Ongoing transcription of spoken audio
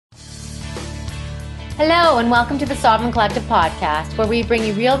Hello, and welcome to the Sovereign Collective podcast, where we bring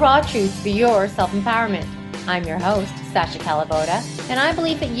you real, raw truth for your self-empowerment. I'm your host, Sasha Calavoda, and I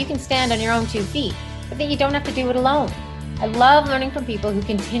believe that you can stand on your own 2 feet, but that you don't have to do it alone. I love learning from people who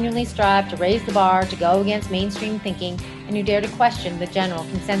continually strive to raise the bar, to go against mainstream thinking, and who dare to question the general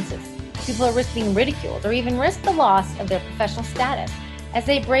consensus. People who risk being ridiculed or even risk the loss of their professional status as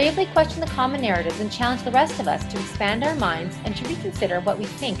they bravely question the common narratives and challenge the rest of us to expand our minds and to reconsider what we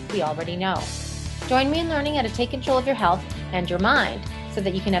think we already know. Join me in learning how to take control of your health and your mind so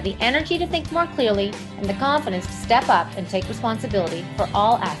that you can have the energy to think more clearly and the confidence to step up and take responsibility for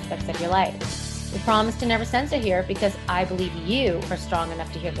all aspects of your life. We promise to never censor here because I believe you are strong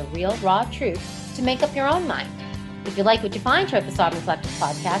enough to hear the real, raw truth to make up your own mind. If you like what you find here at the Sovereign Collective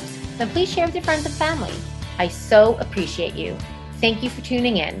podcast, then please share with your friends and family. I so appreciate you. Thank you for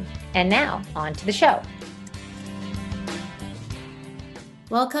tuning in. And now, on to the show.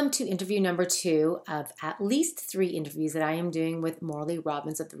 Welcome to interview number 2 of at least 3 interviews that I am doing with Morley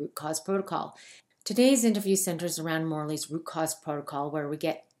Robbins of the Root Cause Protocol. Today's interview centers around Morley's Root Cause Protocol, where we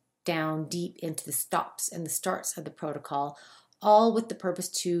get down deep into the stops and the starts of the protocol, all with the purpose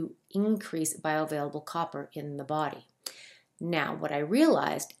to increase bioavailable copper in the body. Now, what I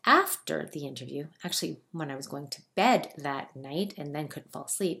realized after the interview, actually when I was going to bed that night and then couldn't fall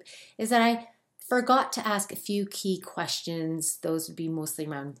asleep, is that I forgot to ask a few key questions. Those would be mostly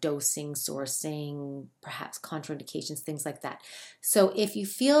around dosing, sourcing, perhaps contraindications, things like that. So if you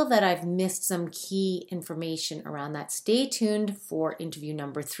feel that I've missed some key information around that, stay tuned for interview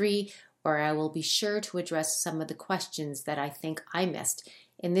number 3, where I will be sure to address some of the questions that I think I missed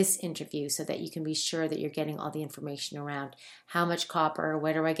in this interview so that you can be sure that you're getting all the information around how much copper,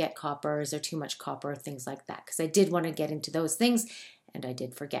 where do I get copper, is there too much copper, things like that. Because I did want to get into those things and I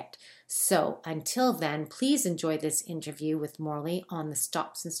did forget. So until then, please enjoy this interview with Morley on the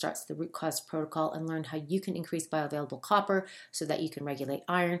stops and starts of the Root Cause Protocol and learn how you can increase bioavailable copper so that you can regulate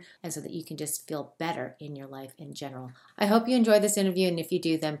iron and so that you can just feel better in your life in general. I hope you enjoy this interview, and if you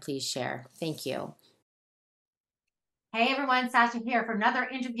do, then please share. Thank you. Hey everyone, Sasha here for another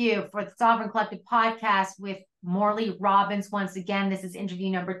interview for the Sovereign Collective podcast with Morley Robbins. Once again, this is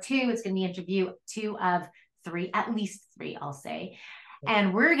interview number 2. It's going to be interview 2 of 3, at least 3, I'll say.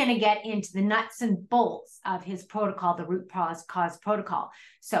 And we're going to get into the nuts and bolts of his protocol, the Root Cause Protocol.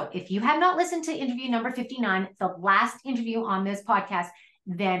 So if you have not listened to interview number 59, the last interview on this podcast,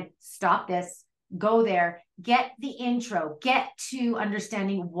 then stop this, go there, get the intro, get to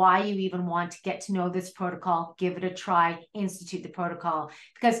understanding why you even want to get to know this protocol, give it a try, institute the protocol.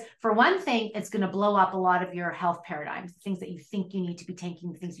 Because for one thing, it's going to blow up a lot of your health paradigms, things that you think you need to be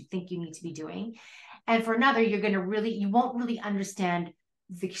taking, things you think you need to be doing. And for another, you won't really understand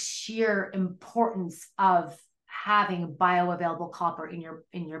the sheer importance of having bioavailable copper in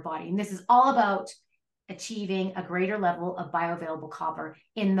your body. And this is all about achieving a greater level of bioavailable copper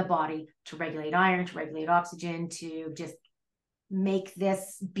in the body to regulate iron, to regulate oxygen, to just make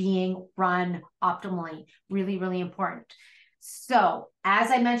this being run optimally. Really, really important. So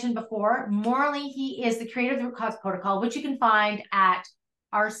as I mentioned before, Morley, he is the creator of the Root Cause Protocol, which you can find at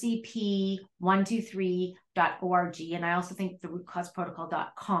rcp123.org. And I also think the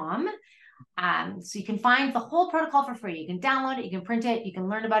rootcauseprotocol.com. So you can find the whole protocol for free. You can download it, you can print it, you can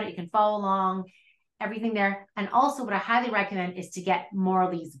learn about it, you can follow along, everything there. And also what I highly recommend is to get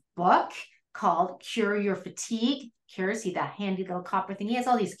Morley's book called Cure Your Fatigue. See that handy little copper thing. He has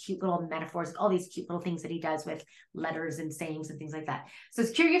all these cute little metaphors, all these cute little things that he does with letters and sayings and things like that. So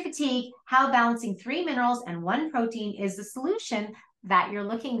it's Cure Your Fatigue, how balancing 3 minerals and 1 protein is the solution that you're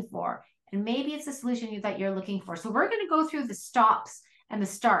looking for. And maybe it's the solution that you're looking for. So we're going to go through the stops and the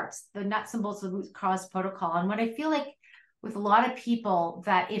starts, the nuts and bolts of the Root Cause Protocol. And what I feel like with a lot of people,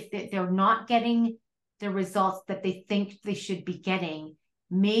 that if they're not getting the results that they think they should be getting,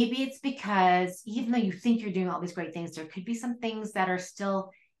 maybe it's because even though you think you're doing all these great things, there could be some things that are still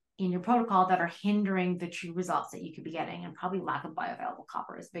in your protocol that are hindering the true results that you could be getting. And probably lack of bioavailable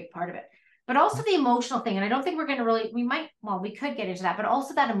copper is a big part of it. But also the emotional thing. And I don't think we're going to really, we could get into that, but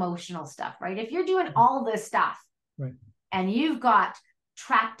also that emotional stuff, right? If you're doing all this stuff, right, and you've got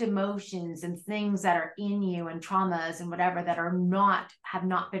trapped emotions and things that are in you and traumas and whatever that have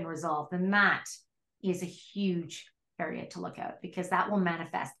not been resolved, then that is a huge area to look at, because that will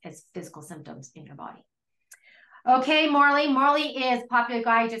manifest as physical symptoms in your body. Okay, Morley. Morley is a popular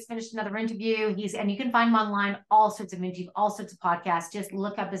guy. He just finished another interview. And you can find him online, all sorts of interviews, all sorts of podcasts. Just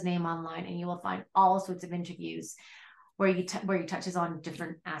look up his name online and you will find all sorts of interviews where he touches on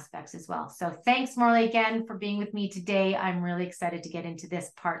different aspects as well. So thanks, Morley, again for being with me today. I'm really excited to get into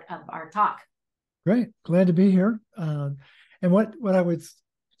this part of our talk. Great. Glad to be here. And what I would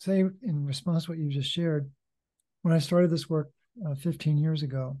say in response to what you just shared, when I started this work 15 years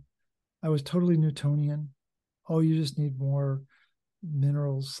ago, I was totally Newtonian. Oh, you just need more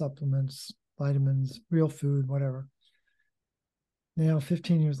minerals, supplements, vitamins, real food, whatever. Now,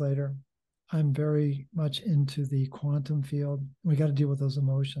 15 years later, I'm very much into the quantum field. We got to deal with those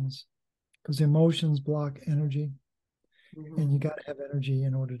emotions because emotions block energy, and you got to have energy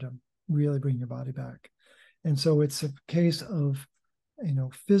in order to really bring your body back. And so it's a case of,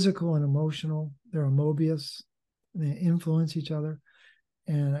 physical and emotional. They're a Mobius. They influence each other.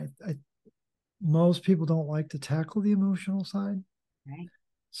 And most people don't like to tackle the emotional side, Right.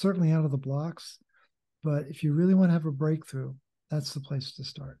 certainly out of the blocks. But if you really want to have a breakthrough, that's the place to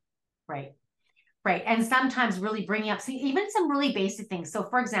start. Right. Right. And sometimes really bringing up, see, even some really basic things. So,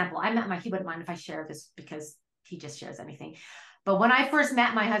 for example, he wouldn't mind if I share this because he just shares anything. But when I first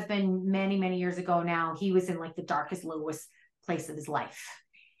met my husband many, many years ago now, he was in like the darkest, lowest place of his life.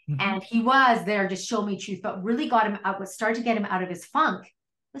 Mm-hmm. And he was there to show me truth, but really got him out. What started to get him out of his funk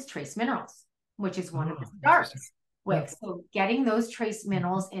was trace minerals, which is one of the starts with. Yeah. So getting those trace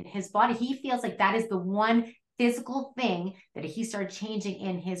minerals in his body, he feels like that is the one physical thing that he started changing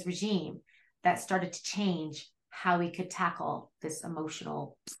in his regime that started to change how he could tackle this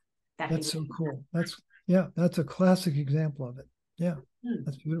emotional. That's so cool. That's a classic example of it. Yeah,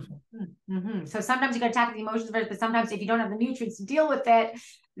 that's beautiful. Mm-hmm. So sometimes you got to tackle the emotions first, but sometimes if you don't have the nutrients to deal with it,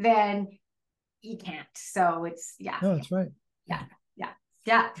 then you can't. So it's No, that's right.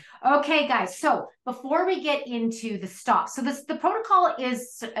 Yeah. Okay, guys. So before we get into the stops, so the protocol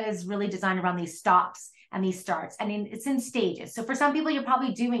is really designed around these stops and these starts, and it's in stages. So for some people, you're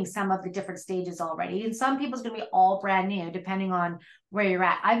probably doing some of the different stages already, and some people it's going to be all brand new, depending on where you're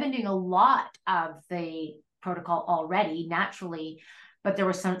at. I've been doing a lot of the protocol already naturally, but there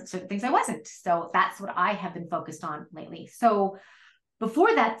were some certain things I wasn't. So that's what I have been focused on lately. So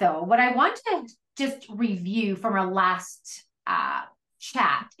before that, though, what I want to just review from our last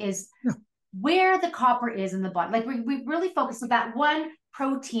chat is where the copper is in the body. Like we really focus on that one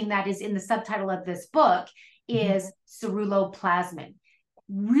protein that is in the subtitle of this book is ceruloplasmin.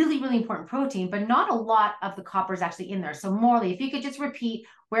 Really, really important protein, but not a lot of the copper is actually in there. So Morley, if you could just repeat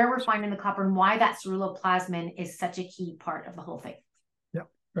where we're finding the copper and why that ceruloplasmin is such a key part of the whole thing. Yeah,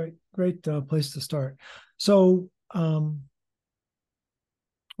 great place to start. So when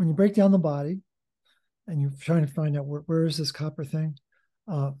you break down the body and you're trying to find out where is this copper thing,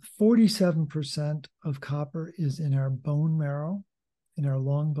 47% of copper is in our bone marrow, in our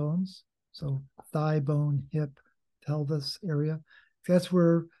long bones. So thigh bone, hip, pelvis area. That's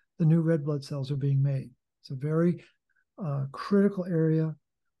where the new red blood cells are being made. It's a very critical area,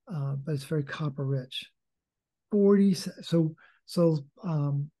 but it's very copper rich. 40. So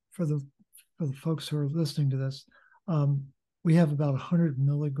for the folks who are listening to this, we have about 100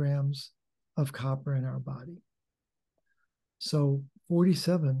 milligrams of copper in our body. So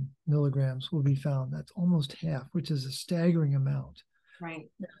 47 milligrams will be found. That's almost half, which is a staggering amount. Right.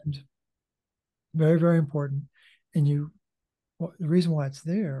 And very, very important. And the reason why it's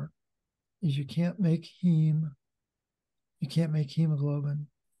there is you can't make heme, you can't make hemoglobin,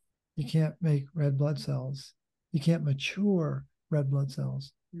 you can't make red blood cells, you can't mature red blood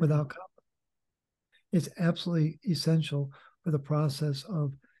cells without copper. It's absolutely essential for the process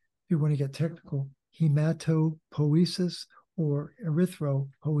of, if you want to get technical, hematopoiesis or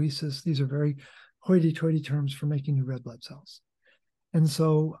erythropoiesis. These are very hoity-toity terms for making new red blood cells. And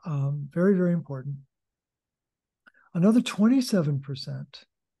so very, very important. Another 27%,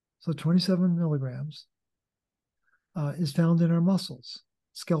 so 27 milligrams, is found in our muscles,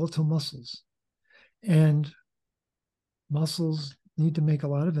 skeletal muscles. And muscles need to make a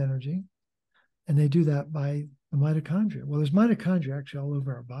lot of energy, and they do that by the mitochondria. Well, there's mitochondria actually all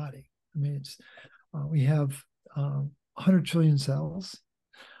over our body. I mean, we have 100 trillion cells.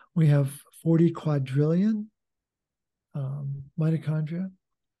 We have 40 quadrillion mitochondria.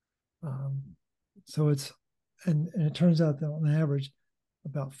 So and it turns out that on average,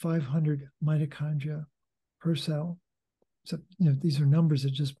 about 500 mitochondria per cell. So, these are numbers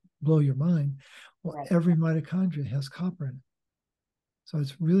that just blow your mind. Well, right. Every mitochondria has copper in it. So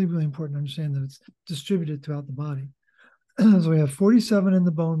it's really, really important to understand that it's distributed throughout the body. So we have 47 in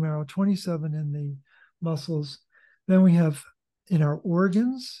the bone marrow, 27 in the muscles. Then we have in our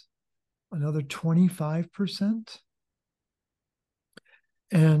organs, another 25%.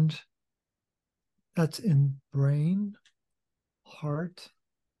 And that's in brain, heart,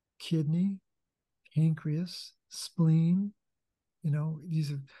 kidney, pancreas, spleen.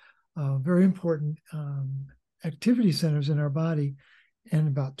 These are very important activity centers in our body, and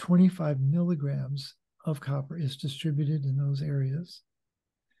about 25 milligrams of copper is distributed in those areas.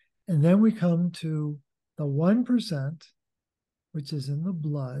 And then we come to the 1%, which is in the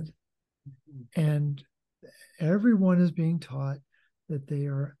blood. And everyone is being taught that they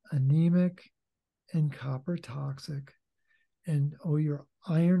are anemic and copper toxic. And oh, your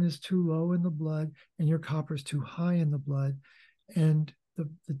iron is too low in the blood and your copper is too high in the blood. And the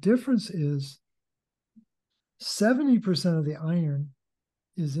difference is 70% of the iron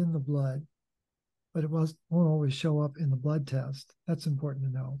is in the blood, but won't always show up in the blood test. That's important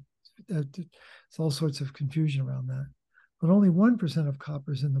to know. It's all sorts of confusion around that. But only 1% of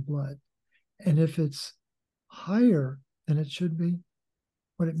copper is in the blood. And if it's higher than it should be,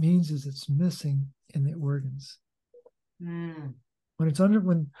 what it means is it's missing in the organs. Mm.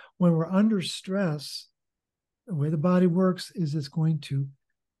 When we're under stress, the way the body works is it's going to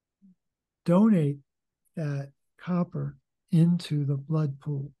donate that copper into the blood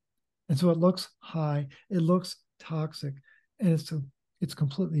pool. And so it looks high, it looks toxic, and it's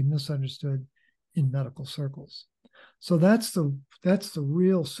completely misunderstood in medical circles. So that's the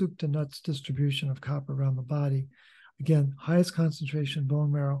real soup to nuts distribution of copper around the body. Again, highest concentration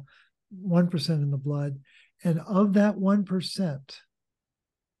bone marrow, 1% in the blood. And of that 1%,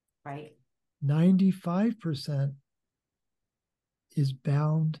 right, 95% is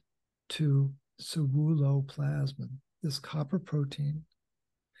bound to ceruloplasmin, this copper protein.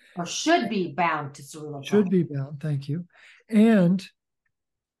 Or should be bound to ceruloplasmin. Should be bound, thank you. And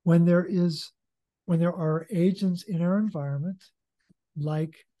when there are agents in our environment,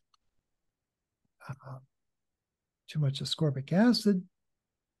 like too much ascorbic acid,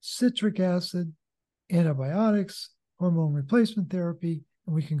 citric acid, antibiotics, hormone replacement therapy,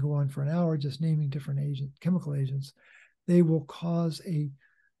 and we can go on for an hour just naming different chemical agents, they will cause a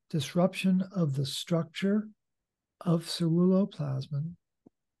disruption of the structure of ceruloplasmin.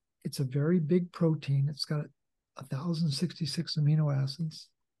 It's a very big protein. It's got 1,066 amino acids.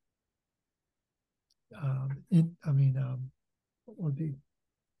 What would be?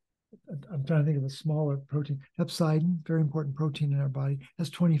 I'm trying to think of a smaller protein. Hepcidin, very important protein in our body, has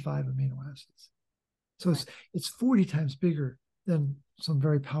 25 amino acids. So it's 40 times bigger than some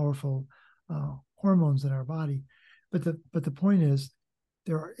very powerful hormones in our body. But the point is,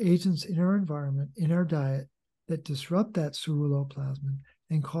 there are agents in our environment, in our diet, that disrupt that ceruloplasmin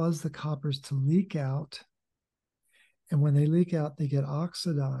and cause the coppers to leak out. And when they leak out, they get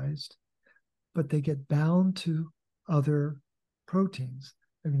oxidized, but they get bound to other proteins.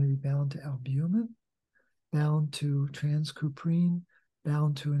 They're going to be bound to albumin, bound to transcuprine,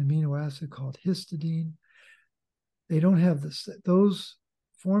 bound to an amino acid called histidine. They don't have those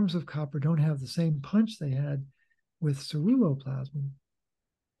forms of copper don't have the same punch they had with ceruloplasmin,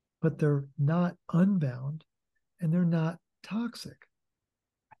 but they're not unbound and they're not toxic.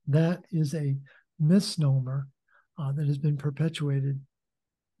 That is a misnomer that has been perpetuated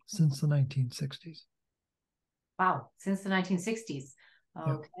since the 1960s. Wow, since the 1960s.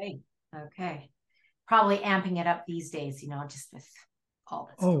 Okay, yeah. Okay. Probably amping it up these days, just with all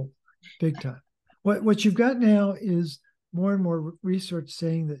this. Oh, big time. What you've got now is more and more research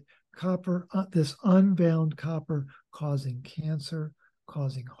saying that copper, this unbound copper, causing cancer,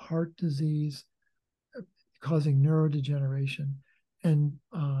 causing heart disease, causing neurodegeneration. And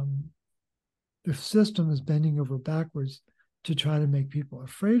the system is bending over backwards to try to make people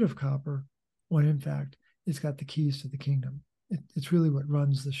afraid of copper, when in fact it's got the keys to the kingdom. It's really what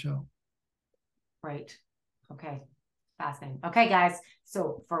runs the show. Right. Okay. Fascinating. Okay, guys.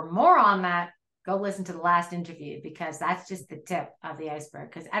 So for more on that, go listen to the last interview, because that's just the tip of the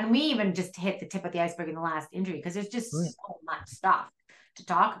iceberg. And we even just hit the tip of the iceberg in the last interview, because there's just so much stuff to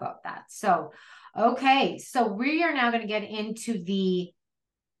talk about that. So, okay. So we are now going to get into the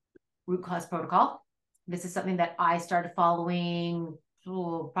root cause protocol. This is something that I started following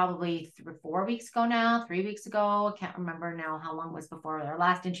probably 4 weeks ago now, 3 weeks ago. I can't remember now how long it was before our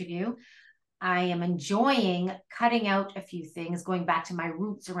last interview. I am enjoying cutting out a few things, going back to my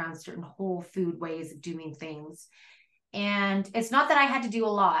roots around certain whole food ways of doing things. And it's not that I had to do a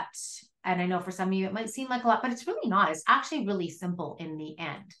lot. And I know for some of you, it might seem like a lot, but it's really not. It's actually really simple in the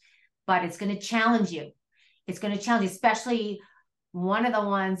end, but it's going to challenge you. It's going to challenge you, especially one of the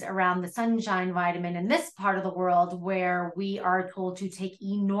ones around the sunshine vitamin in this part of the world, where we are told to take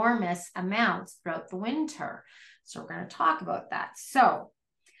enormous amounts throughout the winter. So we're going to talk about that. So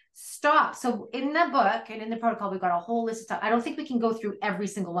in the book and in the protocol, we've got a whole list of stuff. I don't think we can go through every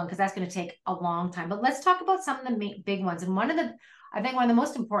single one, because that's going to take a long time, but let's talk about some of the big ones. And I think one of the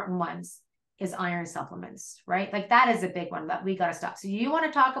most important ones is iron supplements, right? Like that is a big one that we got to stop. So you want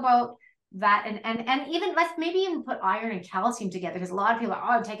to talk about that, and even let's maybe even put iron and calcium together, because a lot of people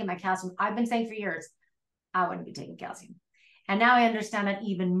are, I'm taking my calcium. I've been saying for years, I wouldn't be taking calcium. And now I understand that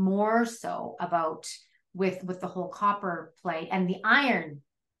even more so about with the whole copper play and the iron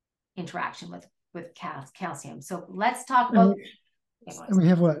interaction with calcium. So let's talk about. And we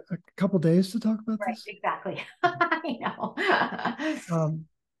have what, a couple days to talk about Right, this? exactly. I know.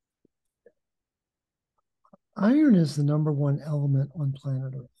 Iron is the number one element on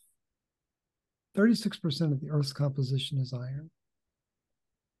planet Earth. 36% of the Earth's composition is iron.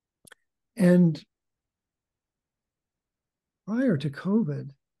 And prior to COVID,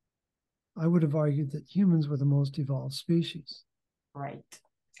 I would have argued that humans were the most evolved species. Right.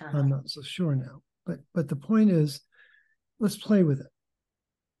 I'm not so sure now. But the point is, let's play with it.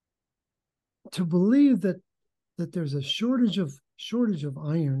 To believe that there's a shortage of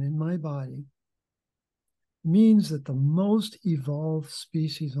iron in my body means that the most evolved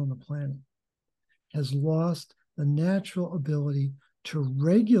species on the planet has lost the natural ability to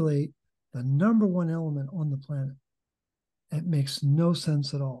regulate the number one element on the planet. It makes no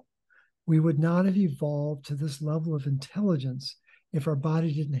sense at all. We would not have evolved to this level of intelligence if our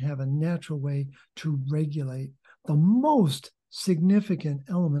body didn't have a natural way to regulate the most significant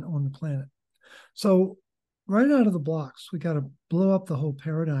element on the planet. So right out of the blocks, we got to blow up the whole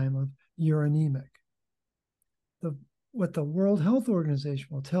paradigm of you're anemic. What the World Health Organization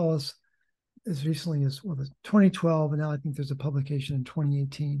will tell us as recently as 2012, and now I think there's a publication in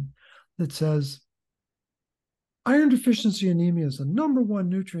 2018 that says iron deficiency anemia is the number one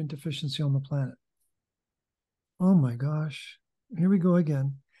nutrient deficiency on the planet. Oh my gosh, here we go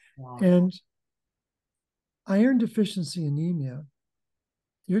again. Wow. And iron deficiency anemia,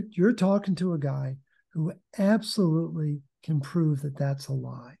 you're talking to a guy who absolutely can prove that that's a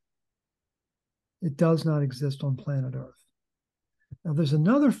lie. It does not exist on planet Earth. Now, there's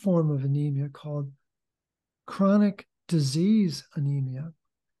another form of anemia called chronic disease anemia.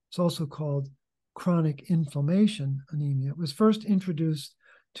 It's also called chronic inflammation anemia. It was first introduced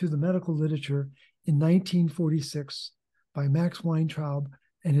to the medical literature in 1946 by Max Weintraub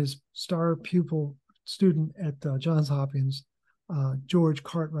and his star pupil student at Johns Hopkins, George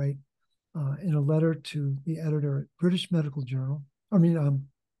Cartwright, in a letter to the editor at British Medical Journal,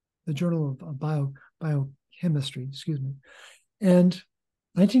 the Journal of Biochemistry, and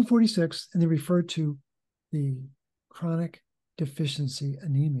 1946, and they referred to the chronic deficiency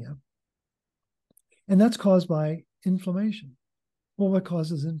anemia. And that's caused by inflammation. Well, what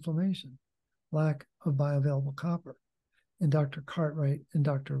causes inflammation? Lack of bioavailable copper. And Dr. Cartwright and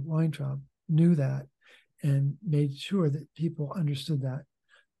Dr. Weintraub knew that and made sure that people understood that.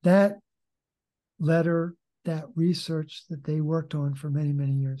 That letter, that research that they worked on for many,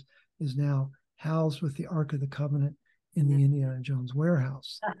 many years is now housed with the Ark of the Covenant in the Indiana Jones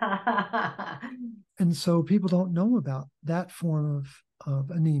warehouse. And so people don't know about that form of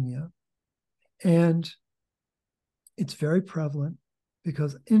anemia. And it's very prevalent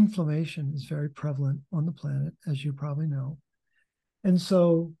because inflammation is very prevalent on the planet, as you probably know. And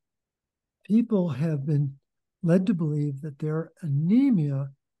so people have been led to believe that their anemia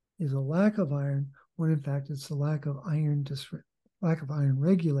is a lack of iron, when in fact it's a lack of iron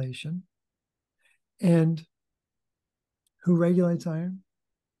regulation. And who regulates iron?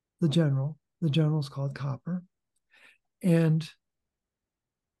 The general. The general is called copper. And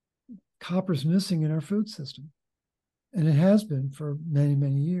copper is missing in our food system. And it has been for many,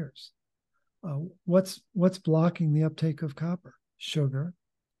 many years. What's blocking the uptake of copper? Sugar,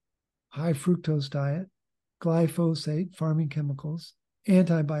 high fructose diet, glyphosate, farming chemicals,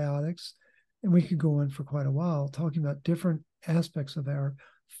 antibiotics. And we could go on for quite a while talking about different aspects of our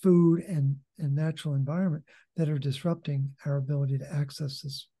food and natural environment that are disrupting our ability to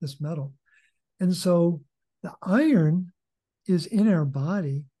access this metal. And so the iron is in our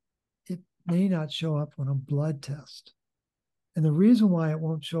body. It may not show up on a blood test. And the reason why it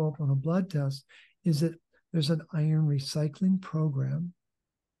won't show up on a blood test is that there's an iron recycling program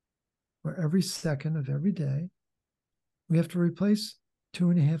where every second of every day, we have to replace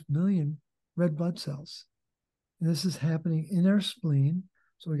 2.5 million red blood cells. And this is happening in our spleen.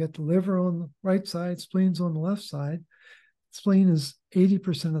 So we got the liver on the right side, spleen's on the left side. Spleen is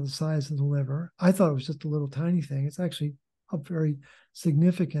 80% of the size of the liver. I thought it was just a little tiny thing. It's actually a very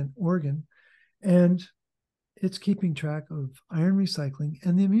significant organ. And it's keeping track of iron recycling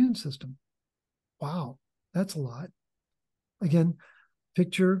and the immune system. Wow, that's a lot. Again,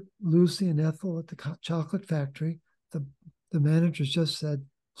 picture Lucy and Ethel at the chocolate factory. The managers just said,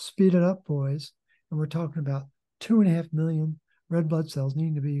 speed it up, boys. And we're talking about 2.5 million red blood cells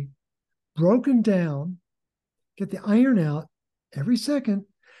needing to be broken down, get the iron out every second,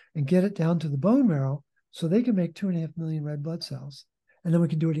 and get it down to the bone marrow so they can make 2.5 million red blood cells. And then we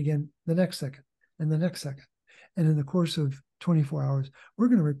can do it again the next second and the next second. And in the course of 24 hours, we're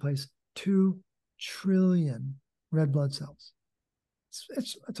going to replace 2 trillion red blood cells.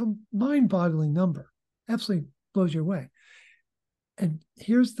 It's a mind-boggling number. Absolutely blows you away. And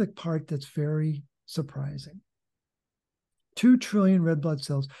here's the part that's very surprising. 2 trillion red blood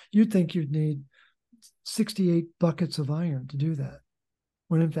cells. You'd think you'd need 68 buckets of iron to do that,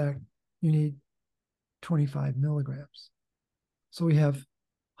 when in fact you need 25 milligrams. So we have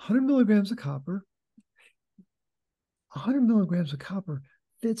 100 milligrams of copper. 100 milligrams of copper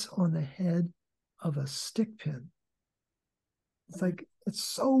fits on the head of a stick pin. It's like, it's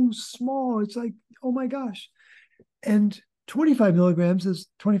so small. It's like, oh my gosh. And 25 milligrams is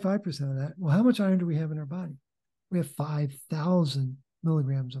 25% of that. Well, how much iron do we have in our body? We have 5,000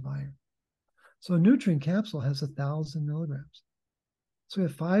 milligrams of iron. So a nutrient capsule has 1,000 milligrams. So we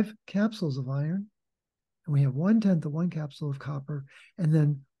have 5 capsules of iron, and we have 1/10 of 1 capsule of copper, and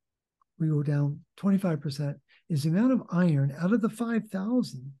then we go down 25% is the amount of iron out of the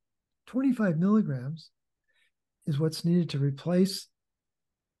 5,000. 25 milligrams is what's needed to replace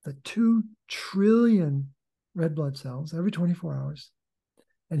the 2 trillion red blood cells every 24 hours.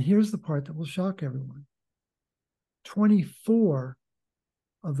 And here's the part that will shock everyone. 24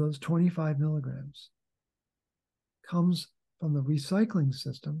 of those 25 milligrams comes from the recycling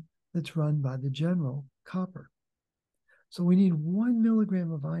system that's run by the general copper. So we need 1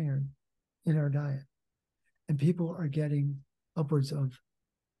 milligram of iron in our diet. And people are getting upwards of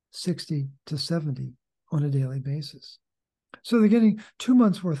 60 to 70 on a daily basis. So they're getting 2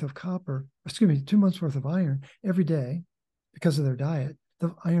 months worth of 2 months worth of iron every day because of their diet,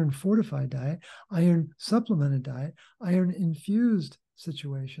 the iron fortified diet, iron supplemented diet, iron infused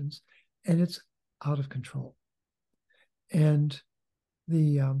situations, and it's out of control. And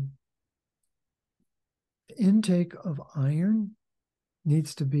the intake of iron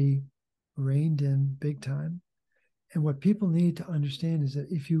needs to be reined in big time. And what people need to understand is that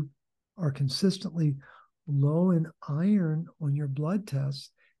if you are consistently low in iron on your blood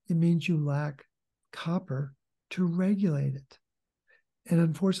tests, it means you lack copper to regulate it. And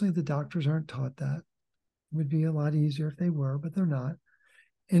unfortunately, the doctors aren't taught that. It would be a lot easier if they were, but they're not.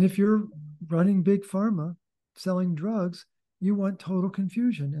 And if you're running big pharma, selling drugs, you want total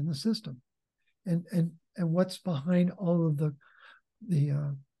confusion in the system. And what's behind all of the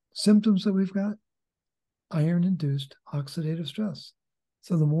symptoms that we've got? Iron-induced oxidative stress.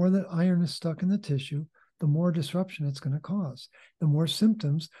 So the more that iron is stuck in the tissue, the more disruption it's going to cause. The more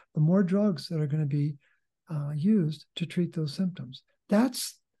symptoms, the more drugs that are going to be used to treat those symptoms.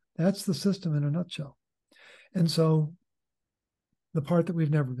 That's the system in a nutshell. And so the part that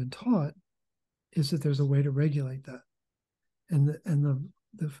we've never been taught is that there's a way to regulate that. And the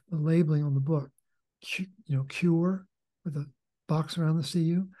labeling on the book, cure with a box around the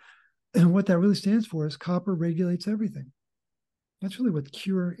CU. And what that really stands for is copper regulates everything. That's really what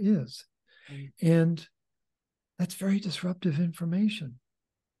cure is. And that's very disruptive information.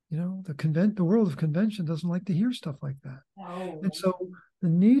 The world of convention doesn't like to hear stuff like that. Oh. And so the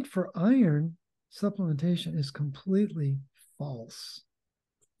need for iron supplementation is completely false.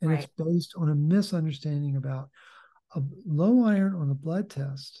 And Right. it's based on a misunderstanding about a low iron on a blood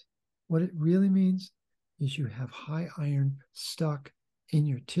test. What it really means is you have high iron stuck in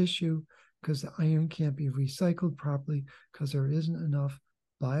your tissue because the iron can't be recycled properly because there isn't enough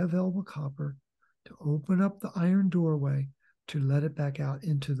bioavailable copper to open up the iron doorway to let it back out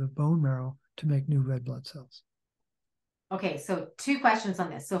into the bone marrow to make new red blood cells. Okay, so 2 questions on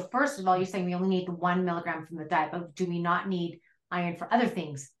this. So first of all, you're saying we only need 1 milligram from the diet, but do we not need iron for other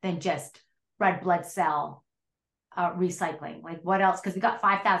things than just red blood cell recycling? Like what else? Because we got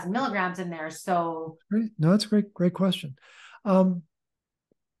 5,000 milligrams in there. So Great. No, that's a great question. 70%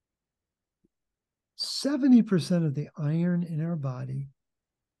 of the iron in our body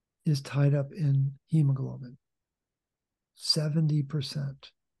is tied up in hemoglobin.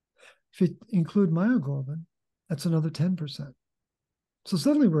 70%. If you include myoglobin, that's another 10%. So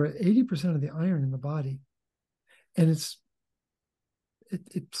suddenly we're at 80% of the iron in the body. And it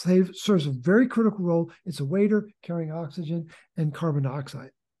serves a very critical role. It's a waiter carrying oxygen and carbon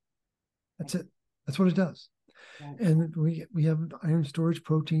dioxide. That's it. That's what it does. Right. And we have iron storage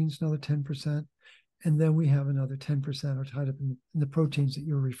proteins, another 10%. And then we have another 10% are tied up in the proteins that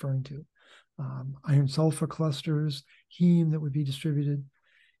you're referring to. Iron sulfur clusters, heme that would be distributed.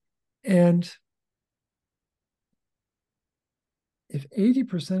 And if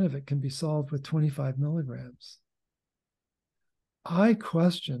 80% of it can be solved with 25 milligrams, I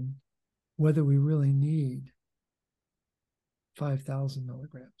question whether we really need 5,000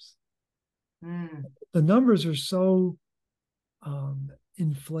 milligrams. The numbers are so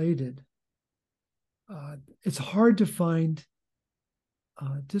inflated it's hard to find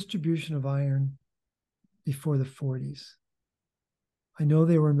distribution of iron before the 40s. I know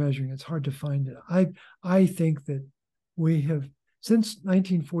they were measuring. It's hard to find it. I think that we have, since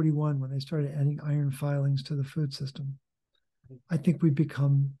 1941, when they started adding iron filings to the food system, I think we've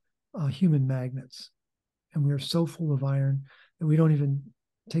become human magnets, and we are so full of iron that we don't even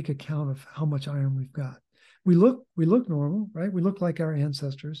take account of how much iron we've got. We look normal, right? We look like our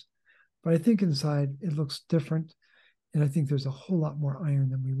ancestors, but I think inside it looks different, and I think there's a whole lot more iron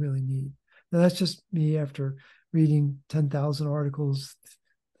than we really need. Now, that's just me after reading 10,000 articles,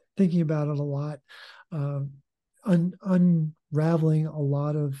 thinking about it a lot, unraveling a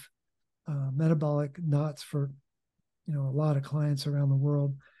lot of metabolic knots for a lot of clients around the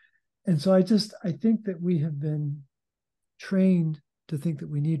world. And so I think that we have been trained to think that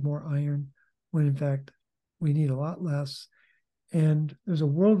we need more iron when in fact we need a lot less. And there's a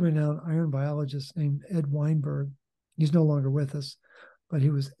world-renowned iron biologist named Ed Weinberg. He's no longer with us, but he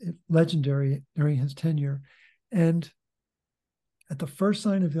was legendary during his tenure. And at the first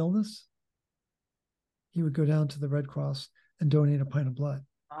sign of illness, he would go down to the Red Cross and donate a pint of blood.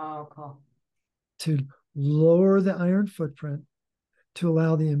 Oh, cool. To lower the iron footprint, to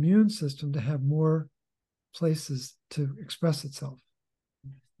allow the immune system to have more places to express itself.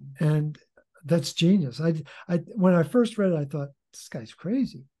 And that's genius. I when I first read it, I thought, this guy's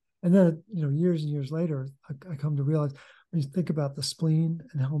crazy. And then, years and years later, I come to realize when you think about the spleen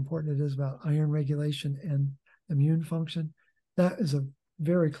and how important it is about iron regulation and immune function, that is a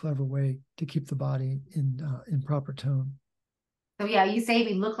very clever way to keep the body in proper tone. So yeah, you say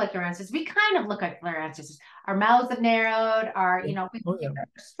we look like our ancestors. We kind of look like our ancestors. Our mouths have narrowed. Our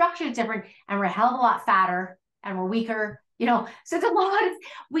structure is different, and we're a hell of a lot fatter, and we're weaker. So it's a lot of,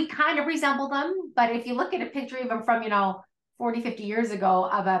 we kind of resemble them. But if you look at a picture of them from 40, 50 years ago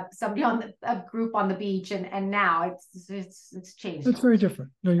of somebody on a group on the beach, and now it's changed. It's very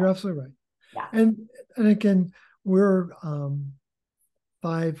different. No, you're absolutely right. Yeah. And again, we're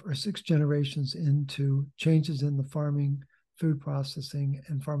 5 or 6 generations into changes in the farming, food processing,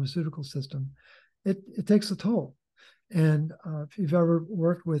 and pharmaceutical system. It takes a toll. And if you've ever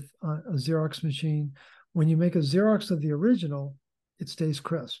worked with a Xerox machine, when you make a Xerox of the original, it stays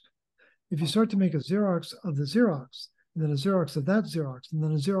crisp. If you start to make a Xerox of the Xerox, and then a Xerox of that Xerox, and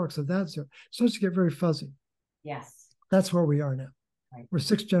then a Xerox of that Xerox, it starts to get very fuzzy. Yes. That's where we are now. Right. We're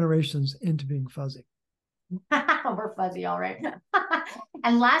 6 generations into being fuzzy. We're fuzzy, all right.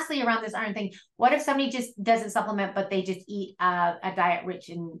 And lastly, around this iron thing, what if somebody just doesn't supplement, but they just eat a diet rich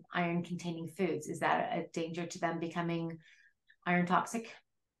in iron-containing foods? Is that a danger to them becoming iron toxic?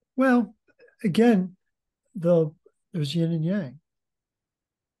 Well, again, there's yin and yang.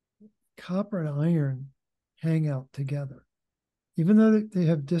 Copper and iron hang out together, even though they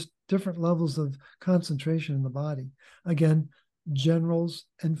have just different levels of concentration in the body. Again, generals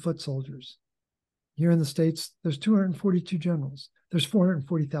and foot soldiers. Here in the States, there's 242 generals. There's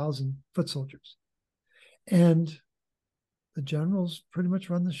 440,000 foot soldiers. And the generals pretty much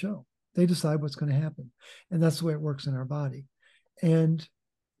run the show. They decide what's going to happen. And that's the way it works in our body. And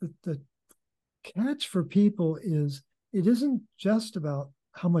the catch for people is, it isn't just about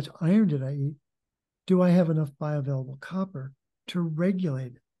how much iron did I eat. Do I have enough bioavailable copper to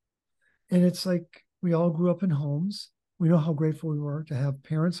regulate it? And it's like, we all grew up in homes. We know how grateful we were to have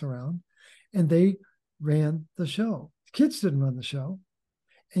parents around, and they ran the show. Kids didn't run the show.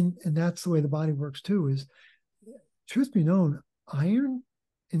 And that's the way the body works too, is, truth be known, iron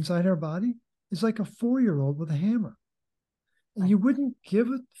inside our body is like a 4-year-old with a hammer. And you wouldn't give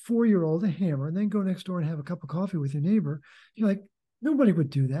a 4-year-old a hammer and then go next door and have a cup of coffee with your neighbor. You're like, nobody would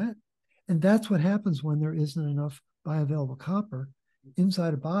do that. And that's what happens when there isn't enough bioavailable copper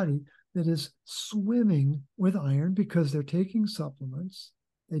inside a body that is swimming with iron because they're taking supplements.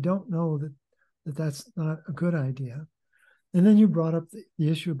 They don't know that that's not a good idea. And then you brought up the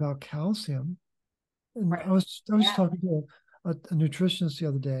issue about calcium. And I was talking to a nutritionist the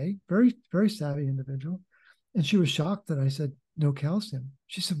other day, very, very savvy individual. And she was shocked that I said, no calcium.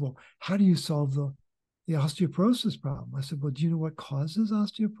 She said, well, how do you solve the osteoporosis problem? I said, well, do you know what causes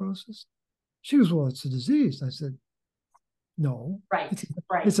osteoporosis? She goes, well, it's a disease. I said, no. Right.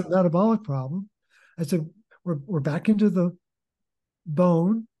 It's a metabolic problem. I said, we're back into the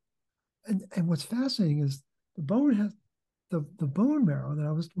bone. And what's fascinating is the bone has the bone marrow that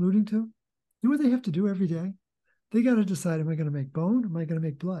I was alluding to. You know what they have to do every day? They got to decide, am I going to make bone? Or am I going to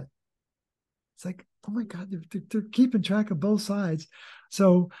make blood? It's like, oh my God, they're keeping track of both sides.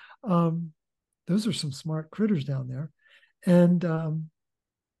 So those are some smart critters down there. And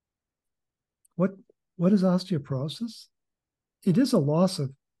what is osteoporosis? It is a loss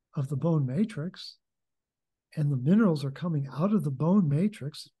of the bone matrix. and the minerals are coming out of the bone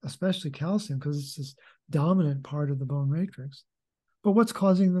matrix, especially calcium, because it's this dominant part of the bone matrix. But what's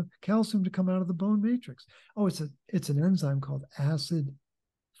causing the calcium to come out of the bone matrix? Oh, it's an enzyme called acid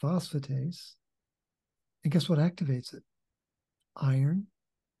phosphatase. And guess what activates it? Iron.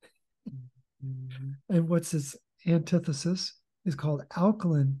 Mm-hmm. And what's its antithesis is called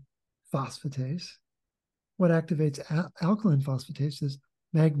alkaline phosphatase. What activates alkaline phosphatase is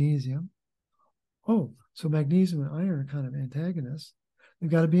magnesium. Oh, so magnesium and iron are kind of antagonists. They've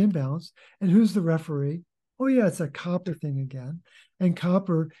got to be in balance. And who's the referee? Oh, yeah, it's a copper thing again. And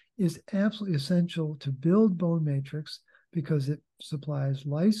copper is absolutely essential to build bone matrix because it supplies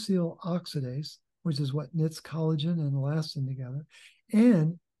lysyl oxidase, which is what knits collagen and elastin together.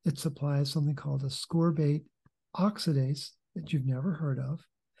 And it supplies something called a ascorbate oxidase that you've never heard of.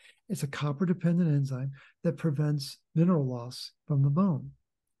 It's a copper-dependent enzyme that prevents mineral loss from the bone.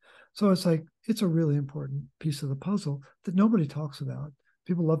 So it's a really important piece of the puzzle that nobody talks about.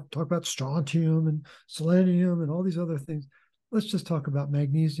 People love to talk about strontium and selenium and all these other things. Let's just talk about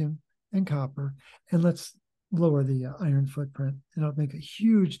magnesium and copper, and let's lower the iron footprint, and it'll make a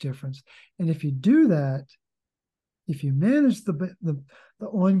huge difference. And if you do that, if you manage the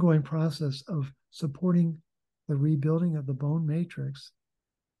ongoing process of supporting the rebuilding of the bone matrix,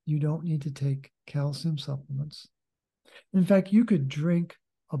 you don't need to take calcium supplements. In fact, you could drink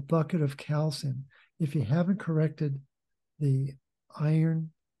a bucket of calcium if you haven't corrected the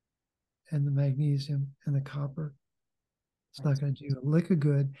iron and the magnesium and the copper. It's not going to do a lick of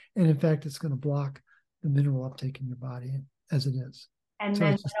good. And in fact, it's going to block the mineral uptake in your body as it is. And so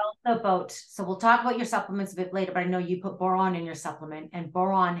then also about, so we'll talk about your supplements a bit later, but I know you put boron in your supplement, and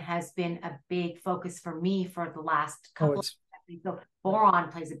boron has been a big focus for me for the last couple of years. So boron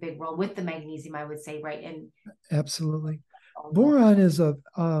plays a big role with the magnesium, I would say, right? And absolutely. Boron is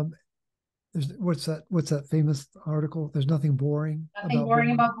what's that famous article? There's nothing boring. Nothing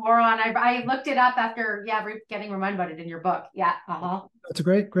boring about boron. I looked it up after, getting reminded about it in your book. Yeah. Uh-huh. It's a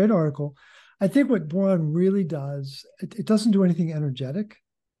great article. I think what boron really does, it doesn't do anything energetic,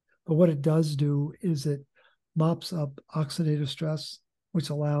 but what it does do is it mops up oxidative stress, which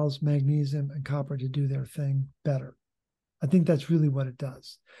allows magnesium and copper to do their thing better. I think that's really what it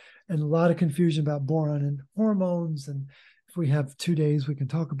does. And a lot of confusion about boron and hormones. And if we have 2 days, we can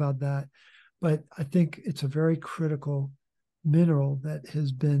talk about that. But I think it's a very critical mineral that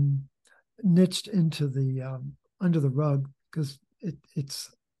has been niched into the under the rug because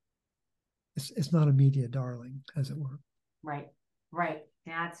it's not a media darling, as it were. Right.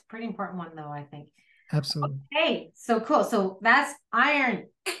 Yeah, it's a pretty important one, though, I think. Absolutely. Okay, so cool. So that's iron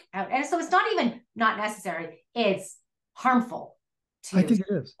out. And so it's not even not necessary. It's harmful. I think it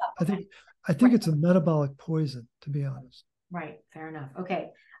is. I think it's a metabolic poison, to be honest. Right. Fair enough.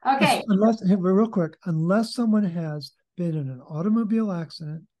 Okay. Real quick, unless someone has been in an automobile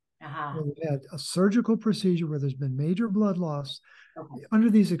accident, where they've had a surgical procedure where there's been major blood loss, under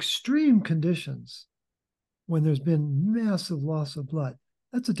these extreme conditions, when there's been massive loss of blood,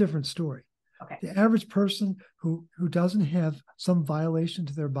 that's a different story. Okay. The average person who doesn't have some violation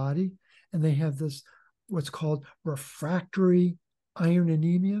to their body, and they have this, what's called refractory iron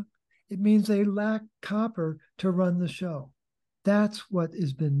anemia, it means they lack copper to run the show. That's what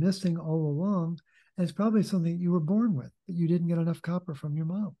has been missing all along. And it's probably something you were born with, that you didn't get enough copper from your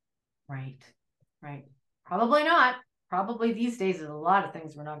mom. Right. Probably not. Probably these days there's a lot of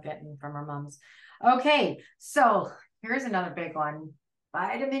things we're not getting from our moms. Okay, so here's another big one.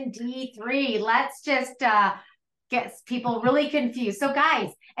 Vitamin D3. Let's just get people really confused. So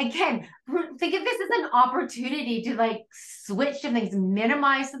guys, again, think of this as an opportunity to like switch some things,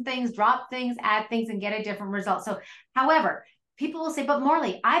 minimize some things, drop things, add things, and get a different result. So however, people will say, but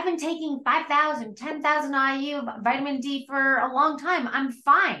Morley, I've been taking 5,000, 10,000 IU vitamin D for a long time. I'm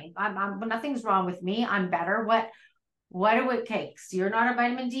fine. Nothing's wrong with me. I'm better. What do it take? So you're not a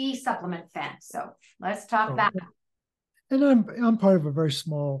vitamin D supplement fan. So let's talk that. And I'm part of a very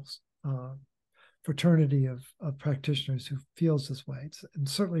small fraternity of practitioners who feels this way. It's and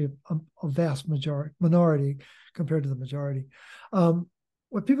certainly a vast minority compared to the majority.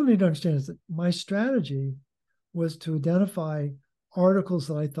 What people need to understand is that my strategy was to identify articles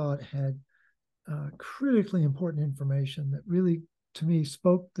that I thought had critically important information that really, to me,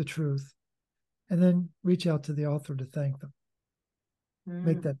 spoke the truth, and then reach out to the author to thank them,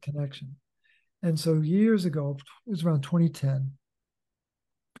 make that connection. And so years ago, it was around 2010,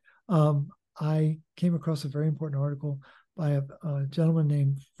 I came across a very important article by a gentleman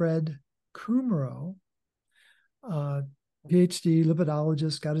named Fred Kummerow, PhD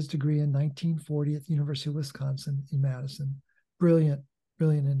lipidologist, got his degree in 1940 at the University of Wisconsin in Madison. Brilliant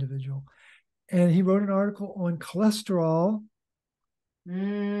individual. And he wrote an article on cholesterol,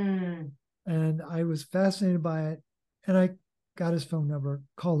 Mm. and I was fascinated by it. And I got his phone number,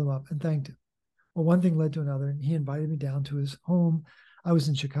 called him up, and thanked him. Well, one thing led to another, and he invited me down to his home. I was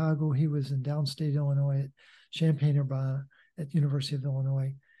in Chicago. He was in downstate Illinois at Champaign-Urbana at University of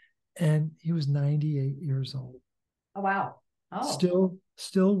Illinois, and he was 98 years old. Oh, wow. Oh.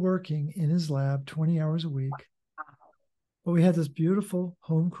 Still working in his lab 20 hours a week. But we had this beautiful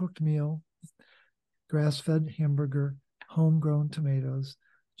home-cooked meal, grass-fed hamburger, homegrown tomatoes,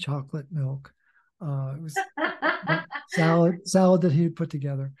 chocolate milk. It was salad that he had put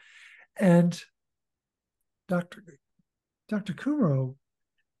together. And Dr. Kumro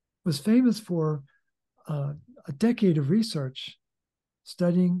was famous for a decade of research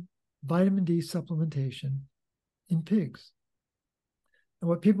studying vitamin D supplementation in pigs. And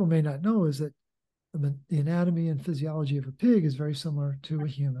what people may not know is that the anatomy and physiology of a pig is very similar to a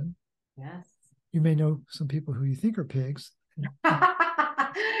human. Yes. You may know some people who you think are pigs.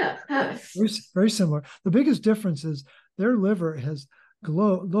 Very, very similar. The biggest difference is their liver has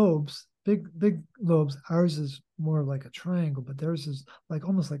lobes, big lobes. Ours is more like a triangle, but theirs is like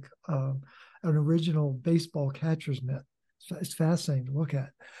almost like an original baseball catcher's mitt. It's fascinating to look at.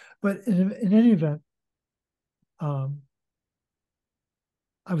 But in any event, I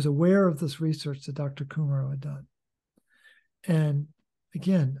was aware of this research that Dr. Kumaro had done. And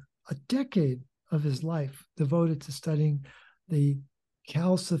again, a decade of his life devoted to studying the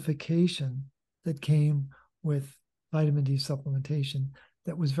calcification that came with vitamin D supplementation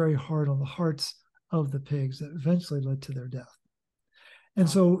that was very hard on the hearts of the pigs that eventually led to their death. And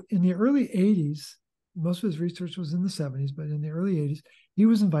so in the early 80s, most of his research was in the 70s, but in the early 80s, he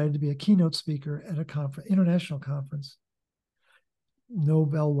was invited to be a keynote speaker at a conference, international conference.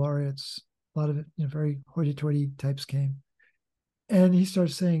 Nobel laureates, a lot of it, very hoity-toity types came. And he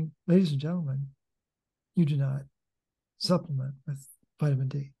started saying, ladies and gentlemen, you do not supplement with vitamin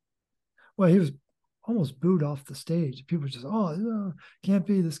D. Well, he was almost booed off the stage. People were just, oh, can't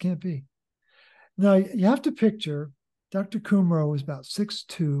be, this can't be. Now, you have to picture Dr. Kumro was about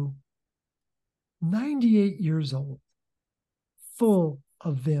 6'2", 98 years old, full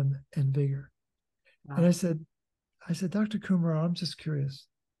of vim and vigor. Wow. And I said, Dr. Kumro, I'm just curious,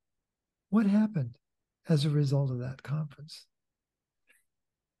 what happened as a result of that conference?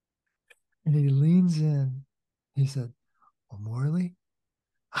 And he leans in. He said, well, Morley,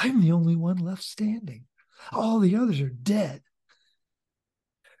 I'm the only one left standing. All the others are dead.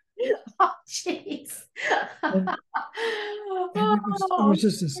 Oh, jeez. And it was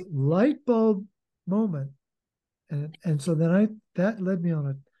just this light bulb moment. And so then that led me on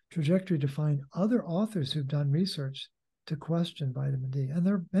a trajectory to find other authors who've done research to question vitamin D. And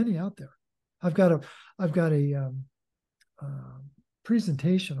there are many out there. I've got a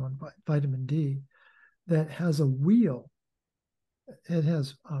presentation on vitamin D that has a wheel. It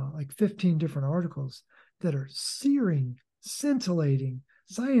has like 15 different articles that are searing, scintillating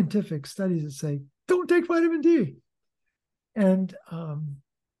scientific studies that say, don't take vitamin D. And,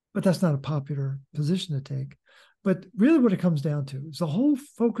 but that's not a popular position to take. But really what it comes down to is the whole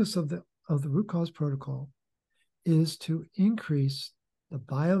focus of the root cause protocol is to increase the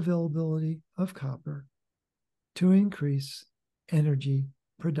bioavailability of copper to increase energy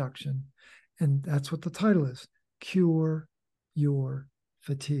production. And that's what the title is, Cure Your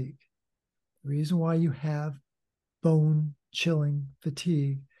Fatigue. The reason why you have bone chilling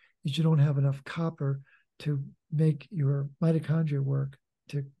fatigue is you don't have enough copper to make your mitochondria work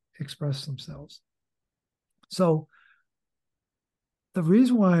to express themselves. So the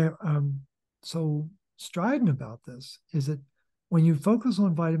reason why I'm so strident about this is that when you focus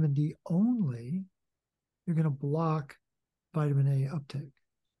on vitamin D only, you're going to block vitamin A uptake.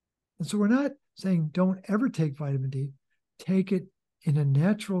 And so we're not saying don't ever take vitamin D. Take it in a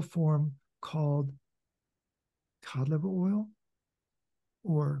natural form called cod liver oil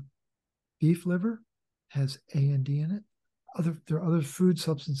or beef liver, has A and D in it. There are other food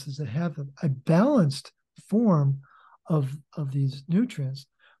substances that have a balanced form of these nutrients,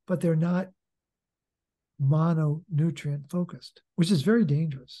 but they're not mononutrient focused, which is very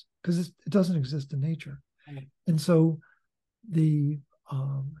dangerous because it doesn't exist in nature. Right. And so the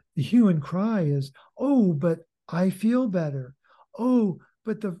hue and cry is, oh, but I feel better. Oh,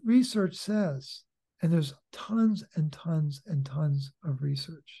 but the research says, and there's tons and tons and tons of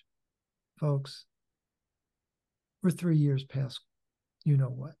research, folks. We're 3 years past you know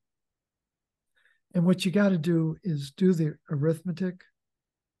what. And what you got to do is do the arithmetic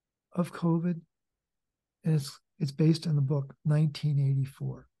of COVID. And it's based on the book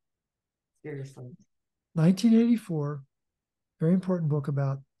 1984. Seriously. 1984, very important book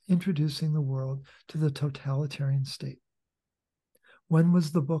about introducing the world to the totalitarian state. When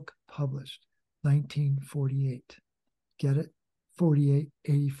was the book published? 1948. Get it? 48,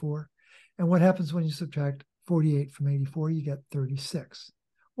 84. And what happens when you subtract 48 from 84? You get 36.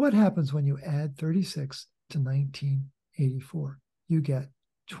 What happens when you add 36 to 1984? You get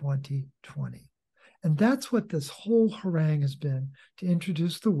 2020. And that's what this whole harangue has been, to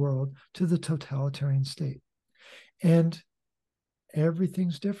introduce the world to the totalitarian state. And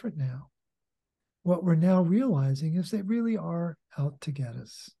everything's different now. What we're now realizing is they really are out to get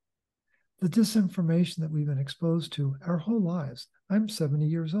us. The disinformation that we've been exposed to our whole lives. I'm 70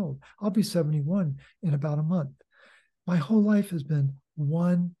 years old. I'll be 71 in about a month. My whole life has been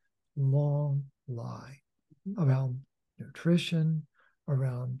one long lie around nutrition,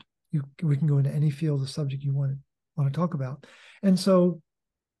 around we can go into any field of subject you want to talk about. And so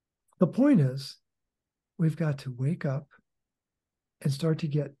the point is, we've got to wake up and start to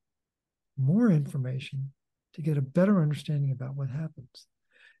get more information to get a better understanding about what happens.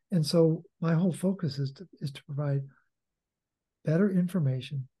 And so my whole focus is to provide better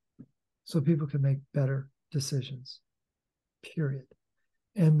information so people can make better decisions, period.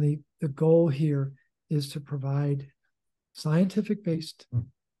 And the goal here is to provide scientific-based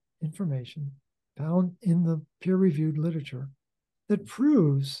information found in the peer-reviewed literature that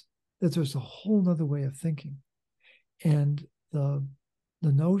proves that there's a whole nother way of thinking. And the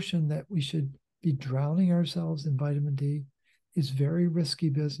notion that we should be drowning ourselves in vitamin D is very risky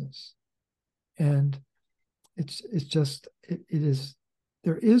business. And it is,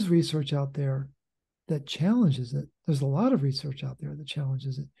 there is research out there that challenges it. There's a lot of research out there that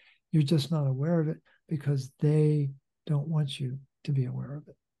challenges it. You're just not aware of it because they don't want you to be aware of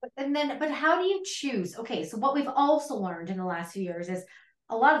it. But how do you choose? Okay, so what we've also learned in the last few years is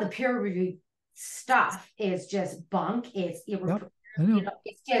a lot of the peer reviewed stuff is just bunk. It's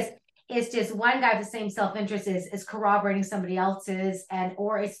it's just one guy with the same self-interest is corroborating somebody else's, and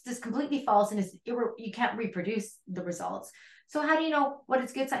or it's just completely false, and you can't reproduce the results. So how do you know what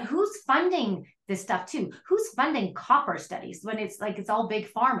it's good? Who's funding this stuff too? Who's funding copper studies when it's all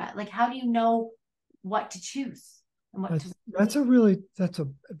big pharma? Like, how do you know what to choose? That's a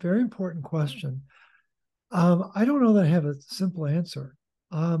very important question. I don't know that I have a simple answer.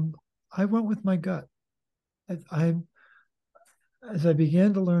 I went with my gut. As I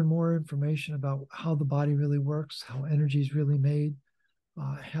began to learn more information about how the body really works, how energy is really made,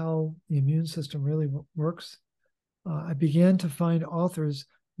 how the immune system really works, I began to find authors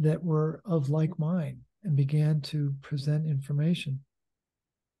that were of like mind and began to present information.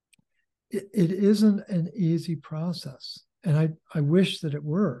 It isn't an easy process, and I wish that it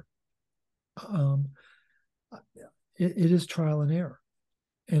were. It is trial and error,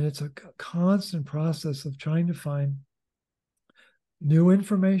 and it's a constant process of trying to find new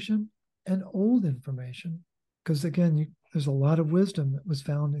information and old information, because again, there's a lot of wisdom that was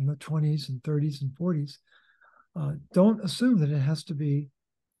found in the 20s and 30s and 40s. Don't assume that it has to be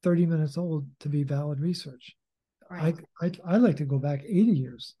 30 minutes old to be valid research. Right. I like to go back 80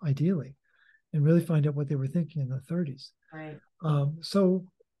 years, ideally, and really find out what they were thinking in the 30s. Right. So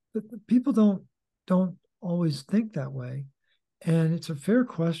people don't always think that way, and it's a fair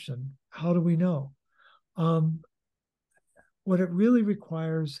question. How do we know? What it really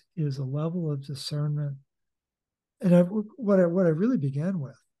requires is a level of discernment. And what I really began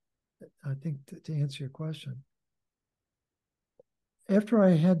with, I think, to answer your question, after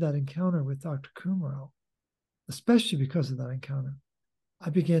I had that encounter with Dr. Kumaro, especially because of that encounter, I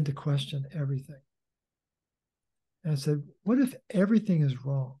began to question everything. And I said, what if everything is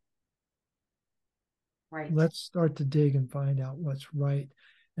wrong? Right. Let's start to dig and find out what's right.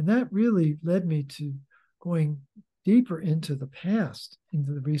 And that really led me to going deeper into the past,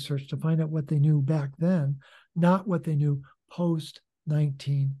 into the research, to find out what they knew back then, not what they knew post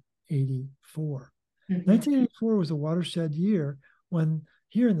 1984. 1984 was a watershed year when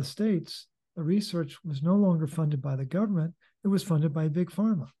here in the States, the research was no longer funded by the government, it was funded by Big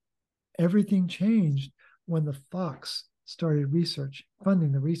Pharma. Everything changed when the Fox started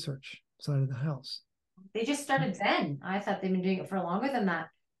funding the research side of the house. They just started then. I thought they'd been doing it for longer than that.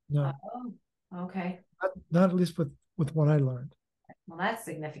 No. Okay. Not at least with what I learned. Well, that's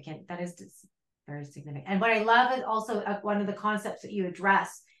significant. That is very significant. And what I love is also one of the concepts that you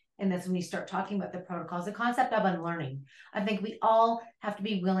address in this when you start talking about the protocols, the concept of unlearning. I think we all have to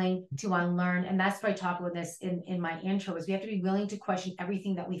be willing to unlearn. And that's what I talk about this in my intro, is we have to be willing to question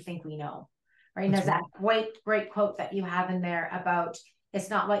everything that we think we know. Right. And there's that great quote that you have in there about, it's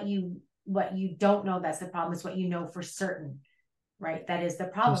not what you don't know that's the problem, it's what you know for certain. Right. That is the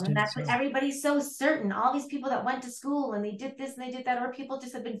Just problem. And that's what inside. everybody's so certain. All these people that went to school and they did this and they did that, or people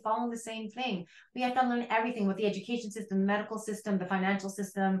just have been following the same thing. We have to learn everything with the education system, the medical system, the financial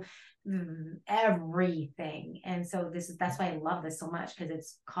system, everything. And so that's why I love this so much, because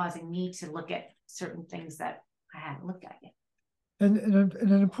it's causing me to look at certain things that I hadn't looked at yet. And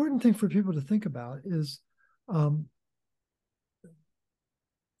an important thing for people to think about is, um,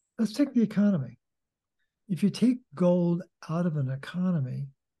 let's take the economy. If you take gold out of an economy,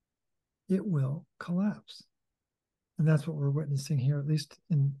 it will collapse. And that's what we're witnessing here, at least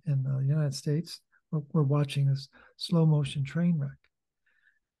in the United States. We're watching this slow motion train wreck.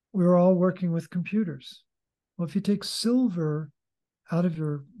 We're all working with computers. Well, if you take silver out of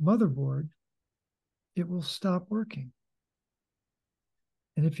your motherboard, it will stop working.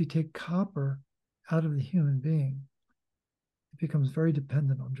 And if you take copper out of the human being, it becomes very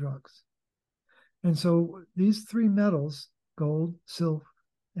dependent on drugs. And so these three metals, gold, silver,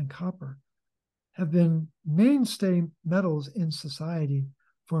 and copper, have been mainstay metals in society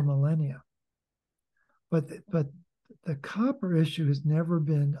for millennia. But the copper issue has never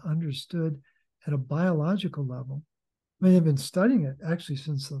been understood at a biological level. I mean, they've been studying it actually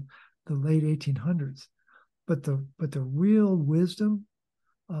since the late 1800s. But the real wisdom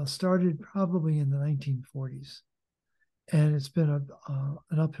started probably in the 1940s. And it's been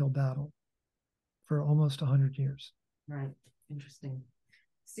an uphill battle for almost 100 years. Right. Interesting.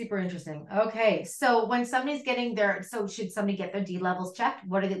 Super interesting. Okay. So when somebody's getting so should somebody get their D levels checked?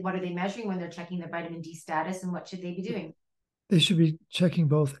 What are they measuring when they're checking their vitamin D status, and what should they be doing? They should be checking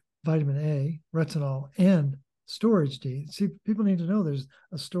both vitamin A, retinol, and storage D. See, people need to know there's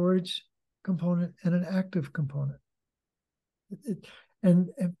a storage component and an active component. And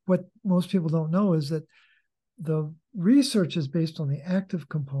what most people don't know is that the research is based on the active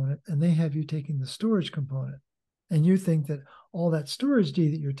component, and they have you taking the storage component. And you think that all that storage D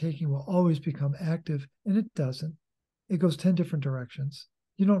that you're taking will always become active, and it doesn't. It goes 10 different directions.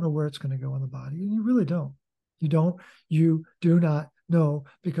 You don't know where it's going to go in the body, and you really don't. You do not know,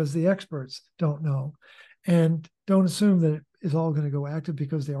 because the experts don't know. And don't assume that it is all going to go active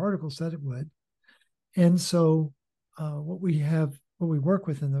because the article said it would. And so what we work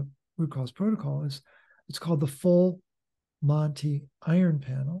with in the root cause protocol is, it's called the full Monty iron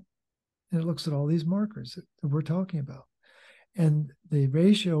panel. And it looks at all these markers that we're talking about. And the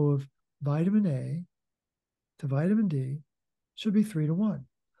ratio of vitamin A to vitamin D should be 3-to-1.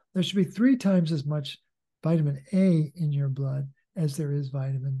 There should be 3 times as much vitamin A in your blood as there is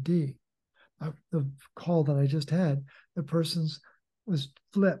vitamin D. The call that I just had, the person's was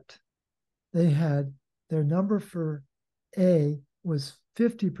flipped. They had their number for A was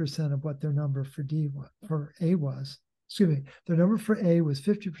 50% of what their number for A was. Excuse me, their number for A was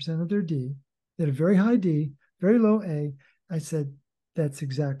 50% of their D. They had a very high D, very low A. I said, that's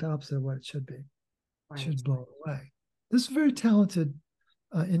exact opposite of what it should be. Right. It should blow away. This is a very talented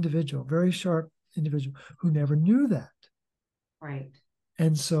individual, very sharp individual who never knew that. Right.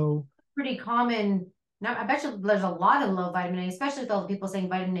 And so, pretty common. Now, I bet you there's a lot of low vitamin A, especially with all the people saying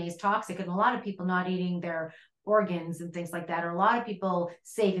vitamin A is toxic, and a lot of people not eating their organs and things like that, or a lot of people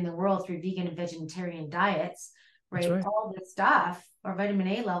saving the world through vegan and vegetarian diets, right? All this stuff, our vitamin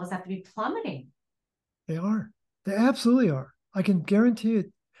A levels have to be plummeting. They are. They absolutely are. I can guarantee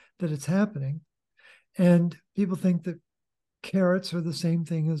it that it's happening. And people think that carrots are the same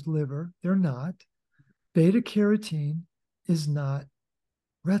thing as liver. They're not. Beta carotene is not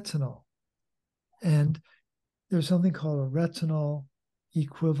retinol. And there's something called a retinol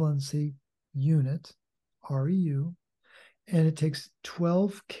equivalency unit, REU, and it takes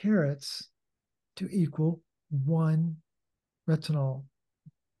 12 carrots to equal 1 retinol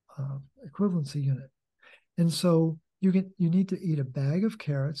equivalency unit. And so you need to eat a bag of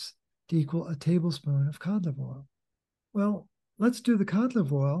carrots to equal a tablespoon of cod liver oil. Well, let's do the cod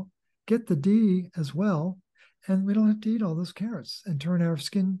liver oil, get the D as well, and we don't have to eat all those carrots and turn our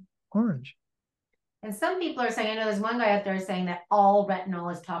skin orange. And some people are saying, I know there's one guy out there saying that all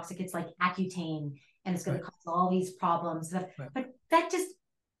retinol is toxic. It's like Accutane, and it's going to cause all these problems. But that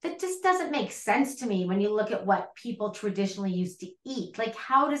just doesn't make sense to me when you look at what people traditionally used to eat. Like,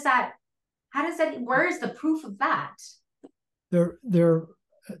 where is the proof of that?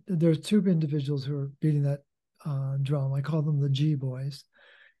 There's 2 individuals who are beating that drum. I call them the G boys.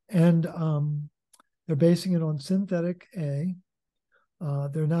 And they're basing it on synthetic A.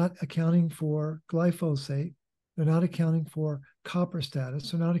 They're not accounting for glyphosate. They're not accounting for copper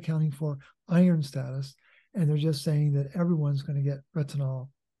status. They're not accounting for iron status. And they're just saying that everyone's going to get retinol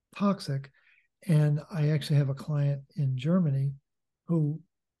toxic. And I actually have a client in Germany who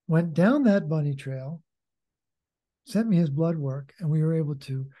went down that bunny trail, sent me his blood work, and we were able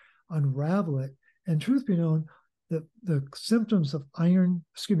to unravel it. And truth be known, the symptoms of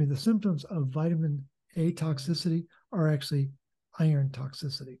the symptoms of vitamin A toxicity are actually iron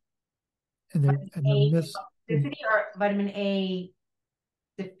toxicity, and they're Vitamin and they're A mis toxicity or vitamin A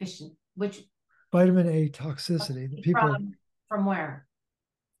deficient? Which vitamin A toxicity. The people from where?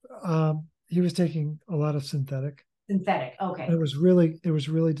 he was taking a lot of synthetic. Synthetic. And Okay. it was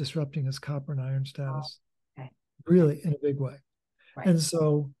really disrupting his copper and iron Oh, status, okay. Okay. really in a big way. Right. And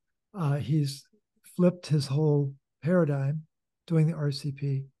so he's flipped his whole paradigm doing the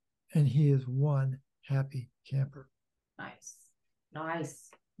RCP, and he is one happy camper. Nice. Nice.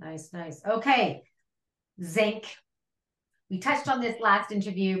 Nice. Nice. Okay. Zinc. We touched on this last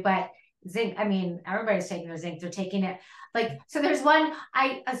interview, but zinc, I mean, everybody's taking their zinc. They're taking it like, so there's one,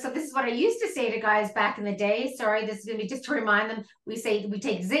 so this is what I used to say to guys back in the day. Sorry, this is going to be just to remind them. We say, we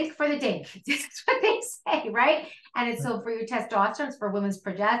take zinc for the dink. This is what they say, right? And it's so for your testosterone, it's for women's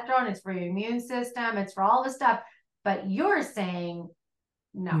progesterone, it's for your immune system, it's for all the stuff. But you're saying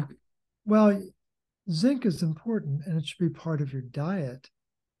no. Well, zinc is important and it should be part of your diet.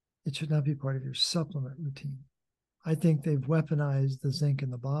 It should not be part of your supplement routine. I think they've weaponized the zinc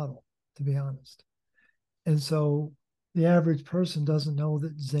in the bottle, to be honest. And so the average person doesn't know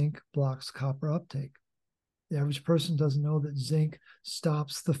that zinc blocks copper uptake. The average person doesn't know that zinc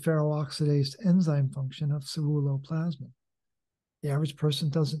stops the ferroxidase enzyme function of ceruloplasmin. The average person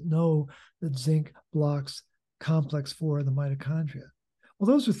doesn't know that zinc blocks complex 4 of the mitochondria. Well,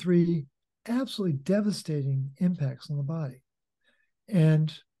 those are three absolutely devastating impacts on the body.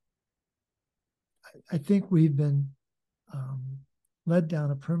 And I think we've been led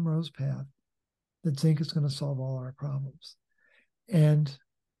down a primrose path that zinc is going to solve all our problems. And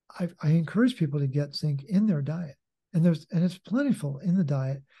I encourage people to get zinc in their diet, and it's plentiful in the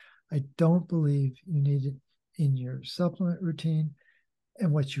diet. I don't believe you need it in your supplement routine.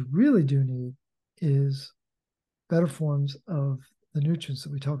 And what you really do need is better forms of the nutrients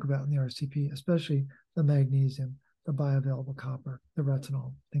that we talk about in the RCP, especially the magnesium, the bioavailable copper, the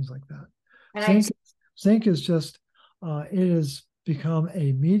retinol, things like that. Zinc is just, it has become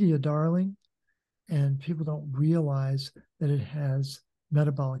a media darling, and people don't realize that it has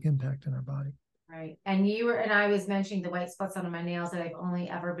metabolic impact in our body. Right. And I was mentioning the white spots on my nails that I've only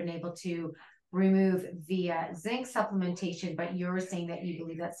ever been able to remove via zinc supplementation, but you're saying that you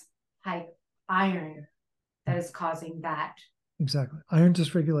believe that's high iron that is causing that. Exactly. Iron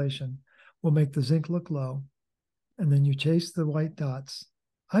dysregulation will make the zinc look low, and then you chase the white dots.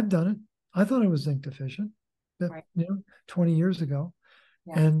 I've done it. I thought I was zinc deficient, but, right. 20 years ago.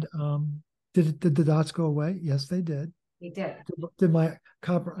 Yeah. And did the dots go away? Yes, they did. They did. Did my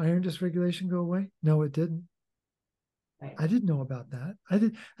copper iron dysregulation go away? No, it didn't. Right. I didn't know about that.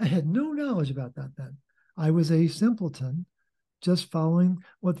 I had no knowledge about that then. I was a simpleton just following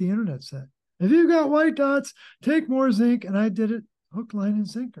what the internet said. If you've got white dots, take more zinc. And I did it hook, line, and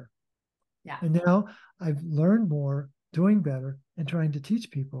sinker. Yeah. And now I've learned more, doing better, and trying to teach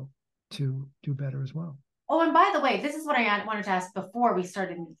people to do better as well. Oh, and by the way, this is what I wanted to ask before we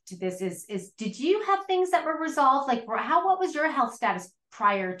started to this is did you have things that were resolved? Like what was your health status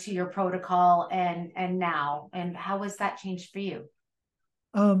prior to your protocol and now? And how was that changed for you?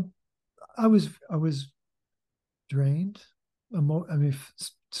 I was drained. A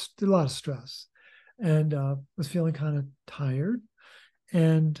lot of stress, and was feeling kind of tired,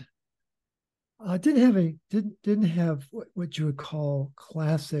 and I didn't have what you would call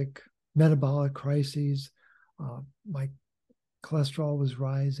classic metabolic crises. My cholesterol was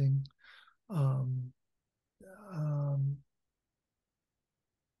rising.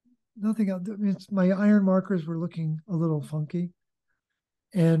 Nothing else. I mean, my iron markers were looking a little funky.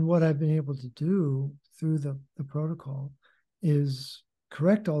 And what I've been able to do through the protocol is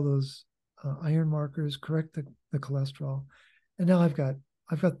correct all those iron markers, correct the cholesterol. And now I've got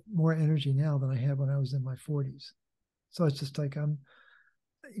more energy now than I had when I was in my 40s. So it's just like I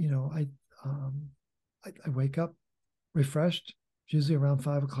wake up refreshed. It's usually around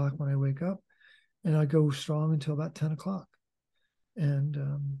 5 o'clock when I wake up, and I go strong until about 10 o'clock, and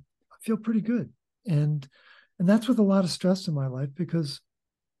I feel pretty good. And that's with a lot of stress in my life, because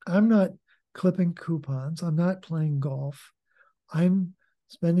I'm not clipping coupons. I'm not playing golf. I'm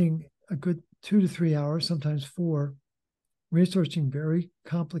spending a good 2 to 3 hours, sometimes 4, researching very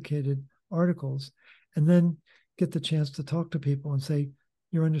complicated articles, and then get the chance to talk to people and say,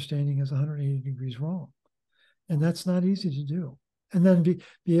 your understanding is 180 degrees wrong. And that's not easy to do. And then be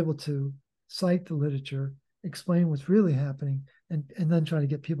able to cite the literature, explain what's really happening, and then try to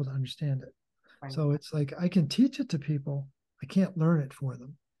get people to understand it. Right. So it's like I can teach it to people. I can't learn it for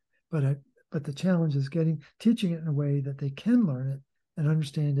them, but but the challenge is teaching it in a way that they can learn it and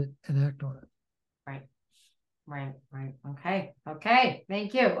understand it and act on it. Right. Right. Okay.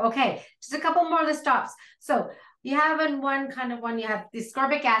 Thank you. Okay. Just a couple more of the stops. So you have in one, you have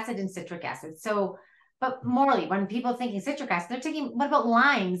ascorbic acid and citric acid. So, but Morley, when people thinking citric acid, they're thinking, what about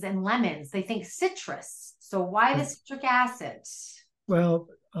limes and lemons? They think citrus. So why the citric acid? Well,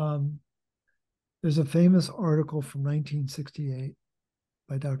 there's a famous article from 1968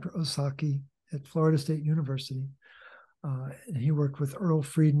 by Dr. Osaki at Florida State University. And he worked with Earl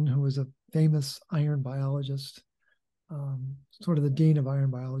Frieden, who was a famous iron biologist, sort of the dean of iron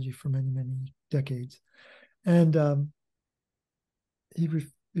biology for many, many decades. And he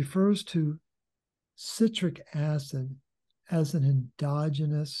refers to citric acid as an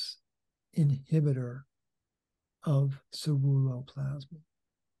endogenous inhibitor of ceruloplasmin.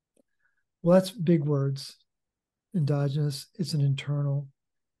 Well, that's big words. Endogenous, it's an internal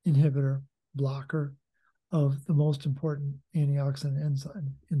inhibitor, blocker of the most important antioxidant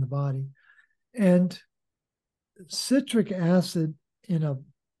enzyme in the body. And citric acid in a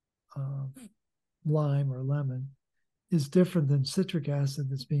lime or lemon is different than citric acid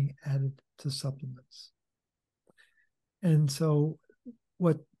that's being added to supplements. And so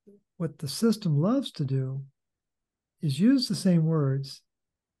what the system loves to do is use the same words,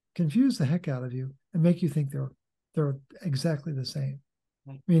 confuse the heck out of you, and make you think they're exactly the same.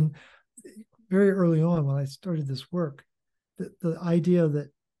 I mean, very early on when I started this work, the idea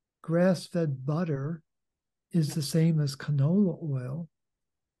that grass-fed butter is the same as canola oil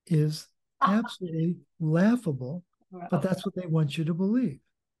is absolutely laughable, but that's what they want you to believe.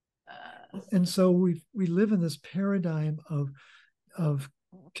 And so we live in this paradigm of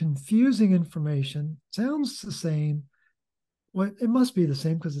confusing information. Sounds the same. Well, it must be the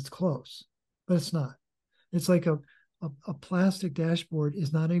same because it's close, but it's not. It's like a plastic dashboard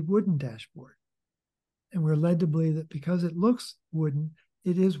is not a wooden dashboard. And we're led to believe that because it looks wooden,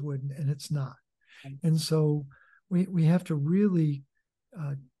 it is wooden, and it's not. And so we have to really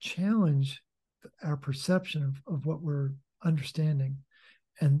challenge our perception of what we're understanding.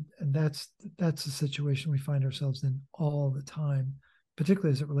 And that's the situation we find ourselves in all the time,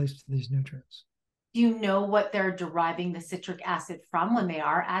 particularly as it relates to these nutrients. Do you know what they're deriving the citric acid from when they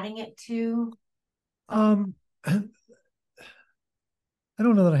are adding it to? I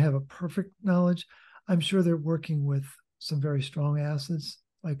don't know that I have a perfect knowledge. I'm sure they're working with some very strong acids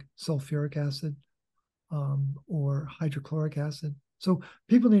like sulfuric acid or hydrochloric acid. So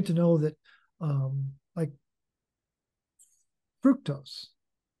people need to know that like fructose,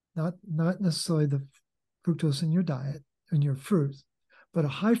 not necessarily the fructose in your diet, in your fruits, but a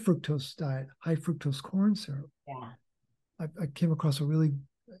high fructose diet, high fructose corn syrup. Yeah. I came across a really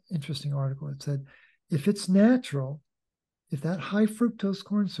interesting article. It said, if it's natural, if that high fructose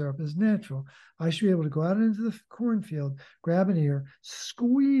corn syrup is natural, I should be able to go out into the cornfield, grab an ear,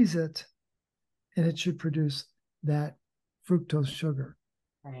 squeeze it, and it should produce that fructose sugar.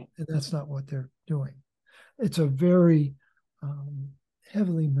 Right. And that's not what they're doing. It's a very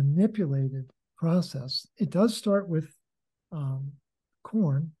heavily manipulated process. It does start with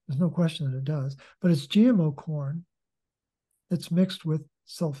corn. There's no question that it does, but it's GMO corn that's mixed with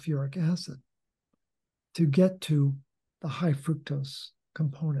sulfuric acid to get to the high fructose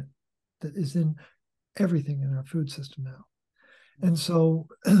component that is in everything in our food system now. And so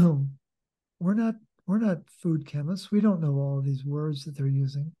we're not food chemists. We don't know all of these words that they're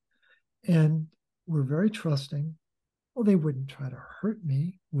using. And we're very trusting. Well, they wouldn't try to hurt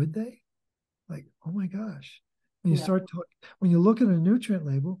me, would they? Like, oh my gosh. When you when you look at a nutrient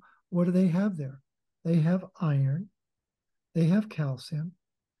label, what do they have there? They have iron, they have calcium,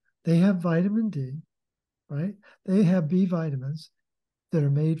 they have vitamin D, right? They have B vitamins that are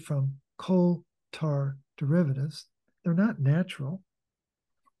made from coal tar derivatives. They're not natural.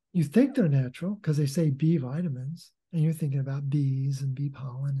 You think they're natural because they say B vitamins, and you're thinking about bees and bee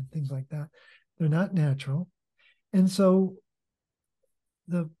pollen and things like that. They're not natural. And so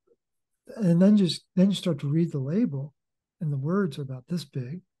then you start to read the label, and the words are about this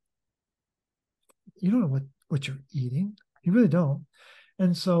big. You don't know what you're eating. You really don't.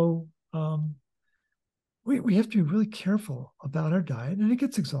 And so we have to be really careful about our diet, and it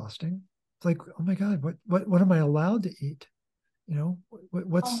gets exhausting. It's like, oh my God, what am I allowed to eat? You know,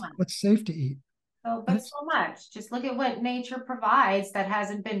 what's safe to eat? So, but so much. Just look at what nature provides that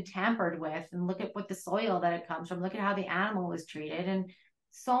hasn't been tampered with, and look at what the soil that it comes from. Look at how the animal was treated, and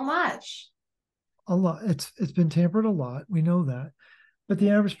so much. A lot. It's been tampered a lot. We know that, but the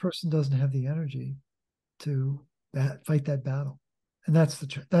average person doesn't have the energy to fight that battle, and that's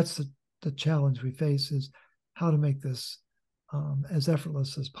the challenge we face is how to make this as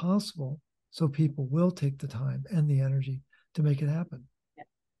effortless as possible so people will take the time and the energy to make it happen.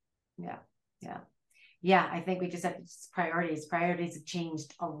 Yeah. Yeah. Yeah, I think we just have priorities. Priorities have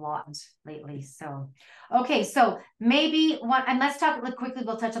changed a lot lately. So, okay, so maybe one, and let's talk like, quickly.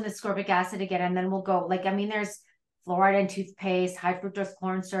 We'll touch on the ascorbic acid again, and then we'll go. Like, I mean, there's fluoride in toothpaste, high fructose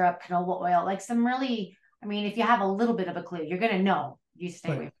corn syrup, canola oil, like some really. I mean, if you have a little bit of a clue, you're gonna know. You stay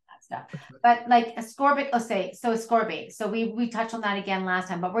away from that stuff. But like ascorbic, ascorbate. So we touched on that again last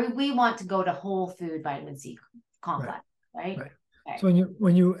time, but we want to go to whole food vitamin C complex, right? Right. Okay. So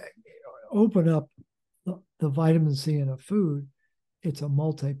when you open up the vitamin C in a food, it's a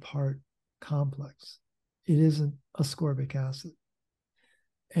multi-part complex. It isn't ascorbic acid.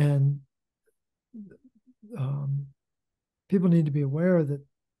 And people need to be aware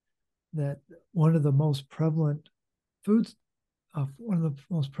that one of the most prevalent foods, one of the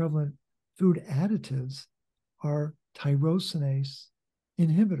most prevalent food additives are tyrosinase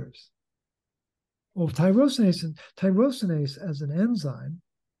inhibitors. Well, tyrosinase as an enzyme,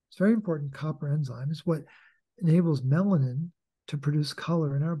 it's a very important copper enzyme. It's what enables melanin to produce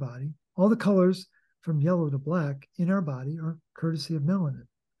color in our body. All the colors from yellow to black in our body are courtesy of melanin.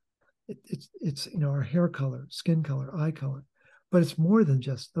 It's our hair color, skin color, eye color, but it's more than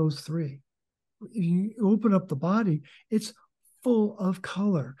just those three. If you open up the body, it's full of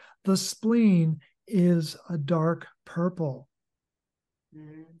color. The spleen is a dark purple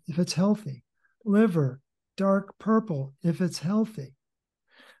if it's healthy. Liver, dark purple if it's healthy.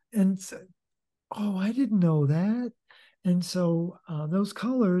 And so, I didn't know that. And so those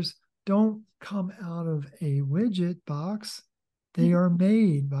colors don't come out of a widget box. They are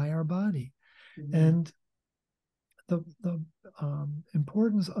made by our body. And the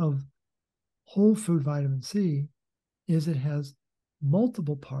importance of whole food vitamin C is it has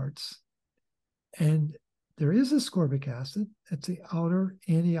multiple parts, and there is ascorbic acid. It's the outer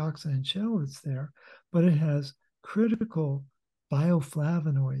antioxidant shell that's there, but it has critical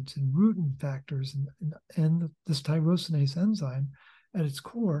bioflavonoids and rutin factors and this tyrosinase enzyme at its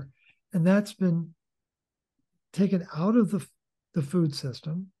core. And that's been taken out of the food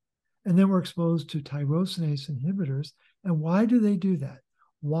system. And then we're exposed to tyrosinase inhibitors. And why do they do that?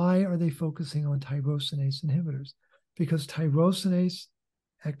 Why are they focusing on tyrosinase inhibitors? Because tyrosinase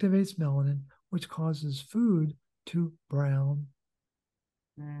activates melanin, which causes food to brown.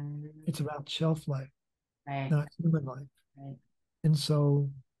 It's about shelf life, not human life. And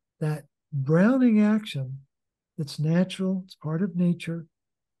so that browning action, it's natural, it's part of nature.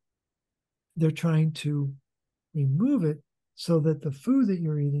 They're trying to remove it so that the food that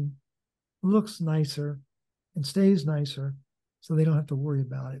you're eating looks nicer and stays nicer, so they don't have to worry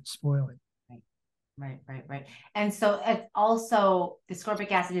about it spoiling. Right. And so also the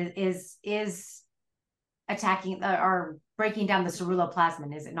ascorbic acid is attacking or breaking down the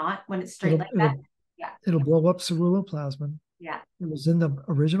ceruloplasmin, is it not? When it's straight that? Yeah. It'll blow up ceruloplasmin. Yeah. It was in the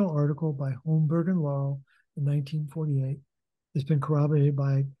original article by Holmberg and Laurel in 1948. It's been corroborated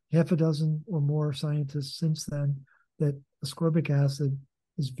by half a dozen or more scientists since then that ascorbic acid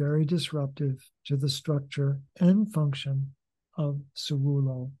is very disruptive to the structure and function of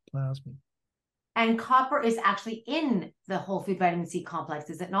ceruloplasmin. And copper is actually in the whole food vitamin C complex,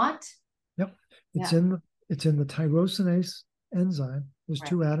 is it not? Yep. It's in the tyrosinase enzyme. There's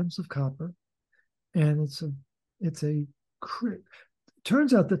 2 atoms of copper. And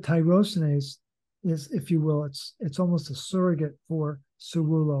turns out that tyrosinase is, if you will, it's almost a surrogate for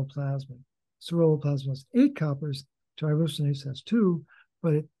ceruloplasmin. Ceruloplasmin has 8 coppers, tyrosinase has 2,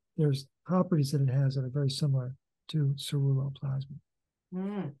 but there's properties that it has that are very similar to ceruloplasmin.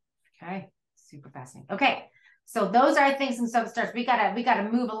 Okay. Super fascinating. Okay, so those are things and some starts. We gotta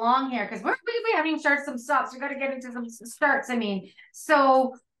move along here because we haven't even started some stops. We gotta get into some starts. I mean,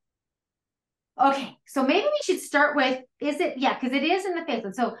 so okay, so maybe we should start with because it is in the phase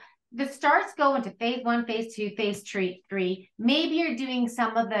one. So the starts go into phase 1, phase 2, phase 3. Maybe you're doing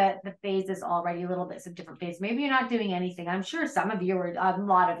some of the phases already, a little bits of different phases. Maybe you're not doing anything. I'm sure some of you are, a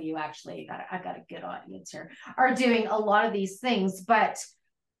lot of you actually. I got a good audience here, are doing a lot of these things, but.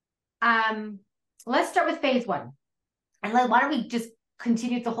 Let's start with phase 1, and why don't we just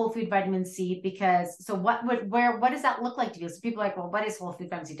continue the whole food vitamin C? Because what does that look like to you? So people are like, well, what is whole food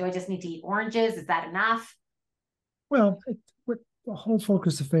vitamin C? Do I just need to eat oranges? Is that enough? Well, the whole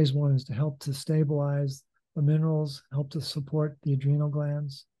focus of phase 1 is to help to stabilize the minerals, help to support the adrenal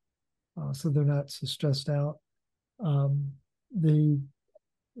glands, so they're not so stressed out. The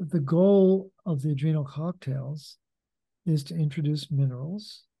goal of the adrenal cocktails is to introduce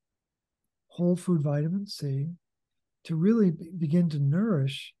minerals, whole food vitamin C, to really begin to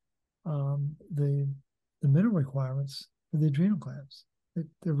nourish the mineral requirements for the adrenal glands.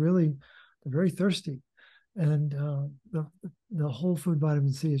 They're really they're very thirsty. And the whole food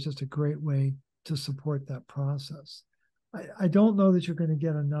vitamin C is just a great way to support that process. I don't know that you're going to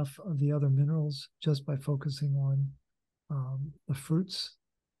get enough of the other minerals just by focusing on the fruits.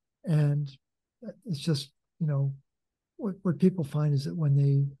 And it's just, what people find is that when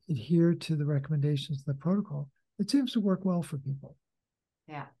they adhere to the recommendations of the protocol, it seems to work well for people.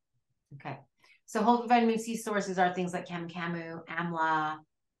 Yeah. Okay. So whole vitamin C sources are things like camu, amla,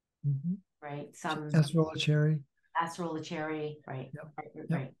 right? Some acerola cherry. Acerola cherry, right? Yep. Right.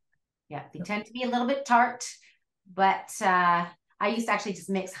 Yep. Yeah, they tend to be a little bit tart, but I used to actually just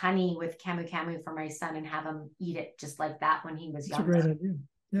mix honey with camu for my son and have him eat it just like that when he was younger. It's a great idea.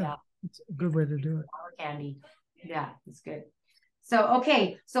 Yeah. It's a good way to do it. Candy. Yeah, it's good. So,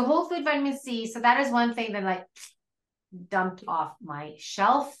 okay. So whole food vitamin C. So that is one thing that I dumped off my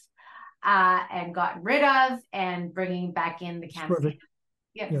shelf and got rid of, and bringing back in the camu.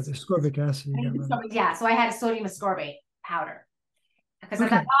 Yeah, the ascorbic acid. Yeah, so I had sodium ascorbate powder. Because I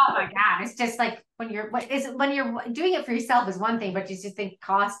thought, oh my God, it's just like when you're doing it for yourself is one thing, but you just think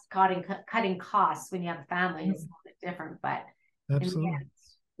cutting costs when you have a family is a little bit different. But absolutely, end,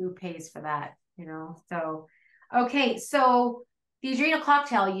 who pays for that? So okay, so the adrenal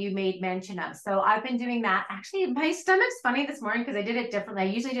cocktail you made mention of. So I've been doing that. Actually, my stomach's funny this morning because I did it differently. I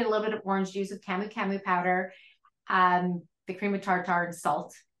usually did a little bit of orange juice with camu powder, the cream of tartar and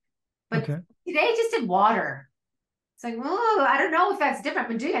salt. But today I just did water. It's like, oh, I don't know if that's different.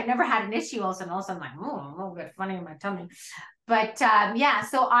 But I've never had an issue. All of a sudden, I'm like, oh, I'm a little bit funny in my tummy. But yeah,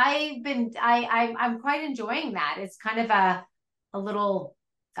 so I'm quite enjoying that. It's kind of a little,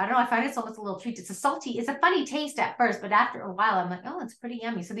 I don't know, I find it's almost a little treat. It's a funny taste at first, but after a while, I'm like, oh, it's pretty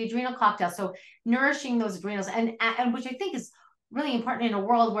yummy. So the adrenal cocktail, so nourishing those adrenals, and which I think is really important in a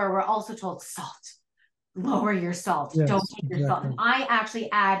world where we're also told salt, lower your salt, don't take your salt. And I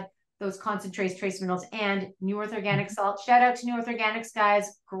actually add those concentrates, trace minerals, and New Earth Organic salt. Shout out to New Earth Organics, guys.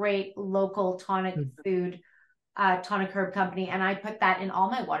 Great local tonic food, tonic herb company. And I put that in all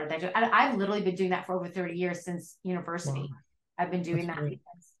my water that I do. I've literally been doing that for over 30 years since university. Wow. I've been doing that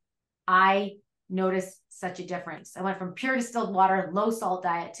because I noticed such a difference. I went from pure distilled water, low salt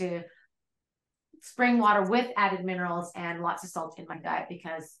diet to spring water with added minerals and lots of salt in my diet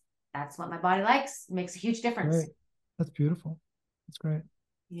because that's what my body likes. It makes a huge difference. Great. That's beautiful. That's great.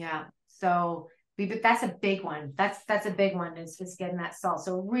 Yeah. So, but that's a big one. That's a big one. Is just getting that salt.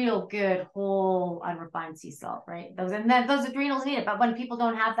 So real good whole unrefined sea salt, right? Those adrenals need it. But when people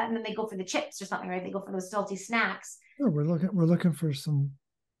don't have that, and then they go for the chips or something, right? They go for those salty snacks. Sure, we're looking for some.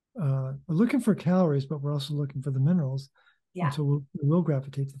 We're looking for calories, but we're also looking for the minerals. Yeah. And so we'll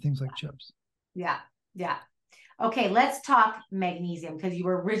gravitate to things like chips. Yeah. Yeah. Okay, let's talk magnesium because you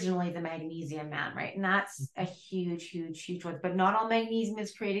were originally the magnesium man, right? And that's a huge, huge, huge one. But not all magnesium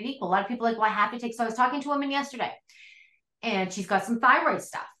is created equal. A lot of people are like, well, I have to take. So I was talking to a woman yesterday and she's got some thyroid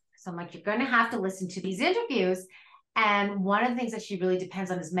stuff. So I'm like, you're going to have to listen to these interviews. And one of the things that she really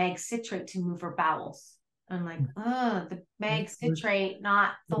depends on is mag citrate to move her bowels. I'm like, oh, the mag citrate,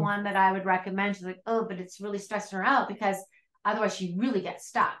 not the one that I would recommend. She's like, oh, but it's really stressing her out because otherwise she really gets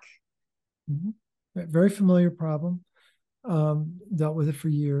stuck. Mm-hmm. Very familiar problem. Dealt with it for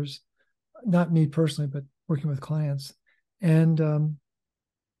years. Not me personally, but working with clients. And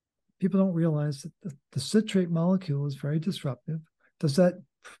people don't realize that the citrate molecule is very disruptive. Does that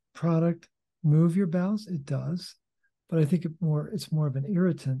product move your bowels? It does. But I think it's more of an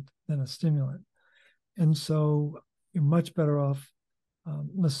irritant than a stimulant. And so you're much better off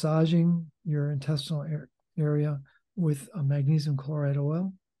massaging your intestinal area with a magnesium chloride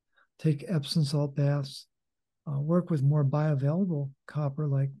oil. Take Epsom salt baths, work with more bioavailable copper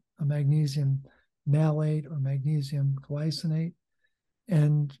like a magnesium malate or magnesium glycinate,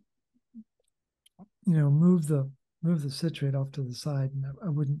 and move the citrate off to the side. And I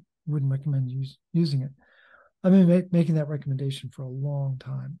wouldn't recommend using it. I've been making that recommendation for a long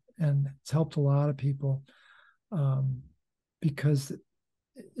time, and it's helped a lot of people because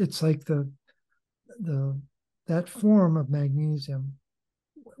it's like that form of magnesium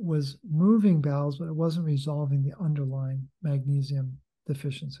was moving bowels, but it wasn't resolving the underlying magnesium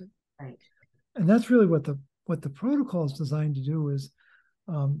deficiency. Right. And that's really what the protocol is designed to do. Is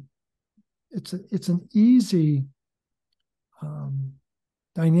it's an easy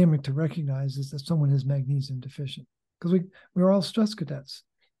dynamic to recognize is that someone is magnesium deficient because we're all stress cadets.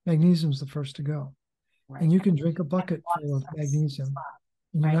 Magnesium is the first to go, right. And you can drink a bucket full of magnesium,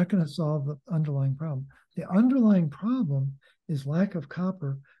 and you're not going to solve the underlying problem. The underlying problem is lack of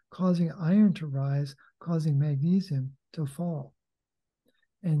copper causing iron to rise, causing magnesium to fall.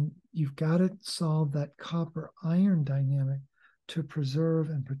 And you've got to solve that copper-iron dynamic to preserve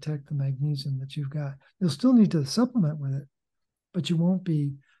and protect the magnesium that you've got. You'll still need to supplement with it, but you won't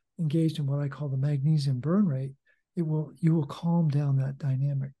be engaged in what I call the magnesium burn rate. You will calm down that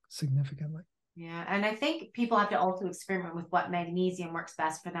dynamic significantly. Yeah, and I think people have to also experiment with what magnesium works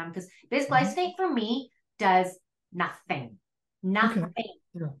best for them, because Mhm. bisglycinate for me does nothing, Okay. nothing.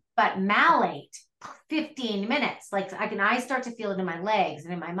 Yeah. But malate, 15 minutes. Like I start to feel it in my legs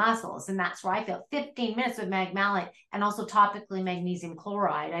and in my muscles, and that's where I feel 15 minutes with malate, and also topically magnesium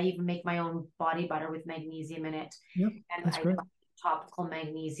chloride. I even make my own body butter with magnesium in it, Yep. and That's I great. topical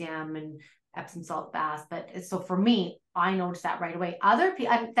magnesium and Epsom salt bath. But so for me, I noticed that right away. Other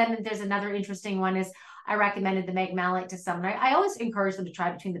people, then there's another interesting one is I recommended the Meg malate to someone. I always encourage them to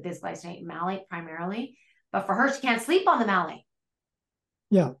try between the bisglycinate and malate primarily, but for her, she can't sleep on the malate.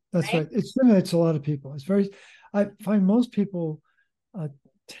 Yeah, that's Right? right. It stimulates a lot of people. I find most people uh,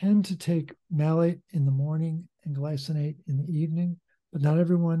 tend to take malate in the morning and glycinate in the evening, but not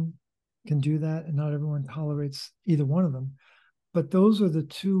everyone can do that, and not everyone tolerates either one of them. But those are the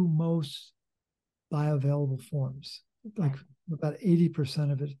two most bioavailable forms. Like about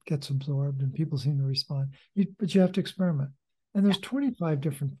 80% of it gets absorbed and people seem to respond. But you have to experiment. And there's 25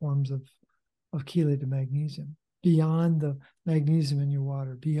 different forms of chelated magnesium beyond the magnesium in your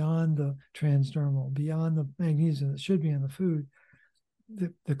water, beyond the transdermal, beyond the magnesium that should be in the food.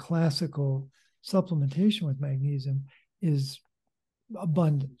 The classical supplementation with magnesium is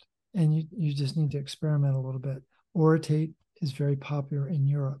abundant, and you just need to experiment a little bit. Orotate is very popular in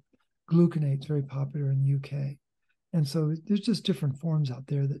Europe. Gluconate is very popular in the UK. And so there's just different forms out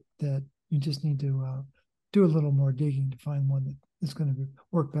there that you just need to do a little more digging to find one that is going to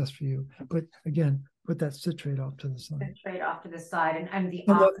work best for you. But again, put that citrate off to the side. Straight off to the side, and the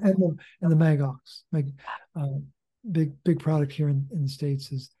And the Magox, big product here in the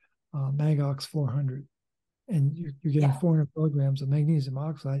States is Magox 400, and you're getting yeah, 400 milligrams of magnesium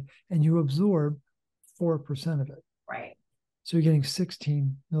oxide, and you absorb 4% of it. right, So you're getting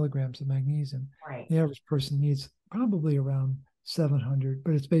 16 milligrams of magnesium. right. The average person needs probably around 700,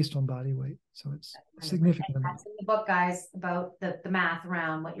 but it's based on body weight. So it's a 100%. significant amount. That's in the book, guys, about the math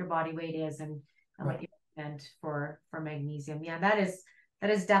around what your body weight is, and Right. what you meant for magnesium. Yeah, that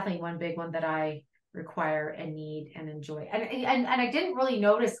is definitely one big one that I require and need and enjoy. And I didn't really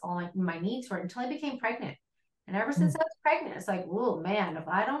notice all my needs for it until I became pregnant. And ever since Mm. I was pregnant, it's like, oh man, if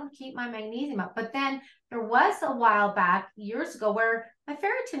I don't keep my magnesium up. But then there was a while back, years ago, where my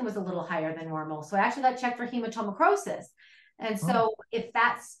ferritin was a little higher than normal. So I actually got checked for hematochromatosis. And Oh, so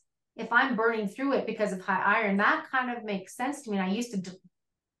if I'm burning through it because of high iron, that kind of makes sense to me. And I used to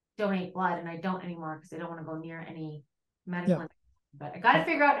donate blood, and I don't anymore because I don't want to go near any yeah. medical. But I got to Yeah.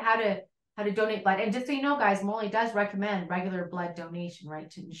 figure out how to donate blood. And just so you know, guys, Morley does recommend regular blood donation, right,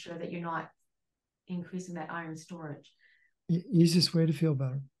 to ensure that you're not increasing that iron storage. Easiest way to feel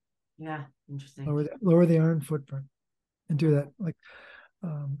better. Yeah, interesting. Lower the iron footprint and do that like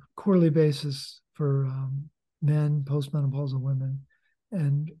quarterly basis for men, postmenopausal women,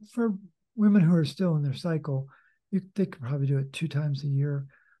 and for women who are still in their cycle, they could probably do it 2 times a year.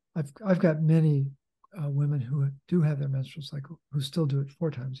 I've got many women who do have their menstrual cycle who still do it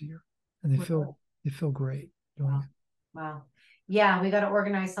 4 times a year, and they feel great doing Wow. it. Wow. Yeah, we got to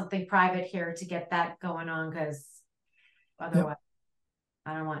organize something private here to get that going on, because Yep. otherwise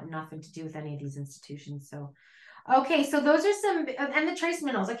I don't want nothing to do with any of these institutions. So, okay, so those are some, and the trace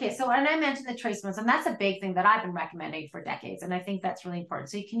minerals. Okay, so and I mentioned the trace minerals, and that's a big thing that I've been recommending for decades, and I think that's really important.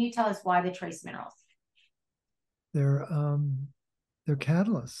 So, can you tell us why the trace minerals? They're they're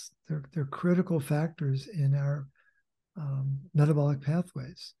catalysts. They're critical factors in our metabolic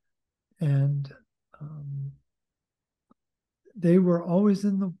pathways, and um, they were always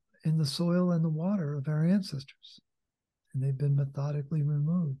in the soil and the water of our ancestors, and they've been methodically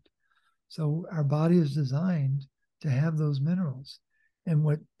removed. So our body is designed to have those minerals. And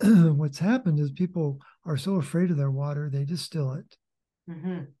what's happened is people are so afraid of their water, they distill it,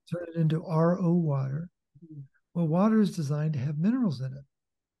 Mm-hmm. turn it into RO water. Well, water is designed to have minerals in it.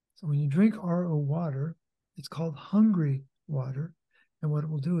 So when you drink RO water, it's called hungry water. And what it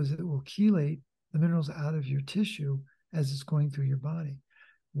will do is it will chelate the minerals out of your tissue as it's going through your body.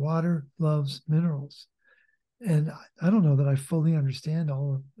 Water loves minerals. And I don't know that I fully understand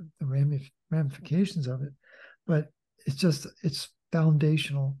all of the ramifications of it, but it's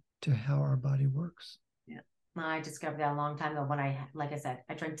foundational to how our body works. Yeah. I discovered that a long time ago when like I said,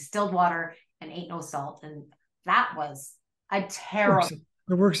 I drank distilled water and ate no salt. And that was a terrible,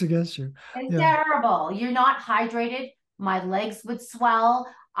 It works against you. it's Yeah. terrible. You're not hydrated. My legs would swell.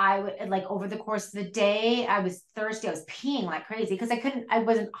 I would, like, over the course of the day, I was thirsty. I was peeing like crazy because I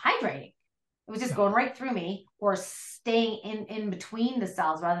wasn't hydrating. It was just Yeah. going right through me or staying in between the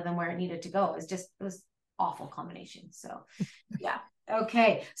cells rather than where it needed to go. It was awful combination. So yeah.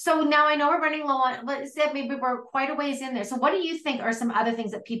 Okay. So now I know we're running low on, let's say maybe we're quite a ways in there. So what do you think are some other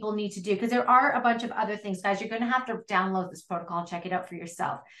things that people need to do? Because there are a bunch of other things, guys. You're going to have to download this protocol and check it out for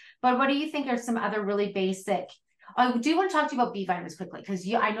yourself. But what do you think are some other really basic? I do want to talk to you about B vitamins quickly because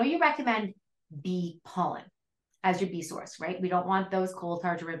I know you recommend bee pollen as your bee source, right? We don't want those coal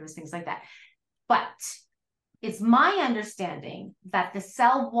tar derivatives, things like that. But it's my understanding that the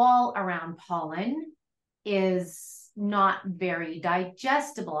cell wall around pollen is not very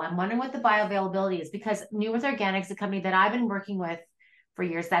digestible. I'm wondering what the bioavailability is because New Earth Organics, the company that I've been working with for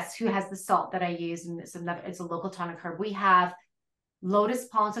years, that's who has the salt that I use, and it's a local tonic herb. We have lotus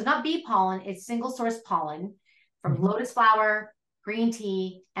pollen, so it's not bee pollen, it's single source pollen from lotus flower, green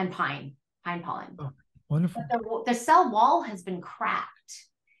tea, and pine pollen. Oh, wonderful. But the cell wall has been cracked.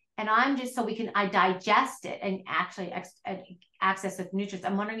 And I'm just so I digest it and actually access with nutrients.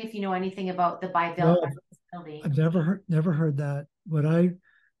 I'm wondering if you know anything about the bioavailability. I've never heard that. What I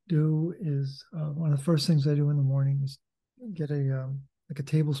do is one of the first things I do in the morning is get a like a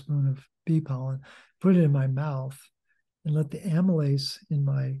tablespoon of bee pollen, put it in my mouth, and let the amylase in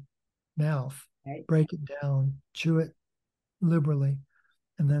my mouth break it down, chew it liberally,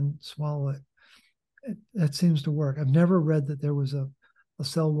 and then swallow it. That seems to work. I've never read that there was a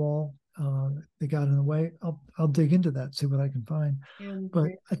cell wall that got in the way. I'll dig into that, see what I can find.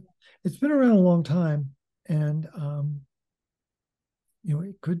 But it's been around a long time, and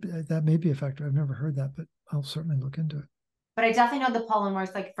it could be that may be a factor. I've never heard that, but I'll certainly look into it. But I definitely know the pollen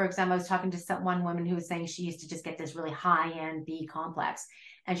works. Like, for example, I was talking to one woman who was saying she used to just get this really high-end bee complex,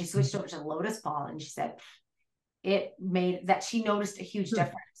 and she switched over to lotus pollen. She said it made that she noticed a huge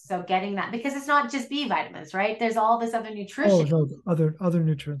difference. So getting that, because it's not just B vitamins, right? There's all this other nutrition. Oh, no, other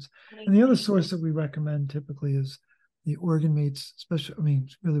nutrients. And the other source that we recommend typically is the organ meats, especially, I mean,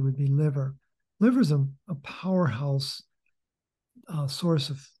 really would be liver. Liver is a powerhouse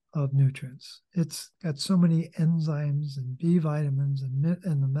source of nutrients. It's got so many enzymes and B vitamins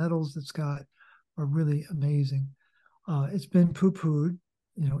and the metals it's got are really amazing. It's been poo-pooed,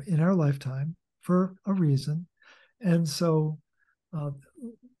 in our lifetime for a reason. And so a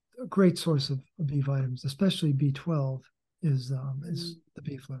great source of B vitamins, especially B12, is the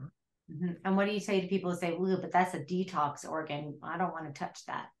beef liver. Mm-hmm. And what do you say to people who say, "Ooh, but that's a detox organ. I don't want to touch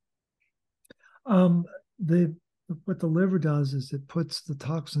that." What the liver does is it puts the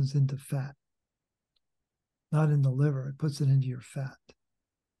toxins into fat, not in the liver. It puts it into your fat.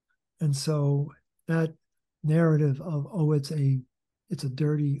 And so that narrative of, oh, it's a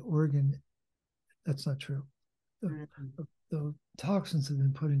dirty organ, that's not true. The toxins have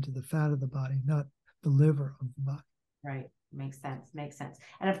been put into the fat of the body, not the liver of the body. Right. Makes sense.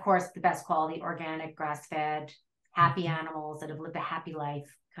 And of course, the best quality, organic, grass-fed, happy animals that have lived a happy life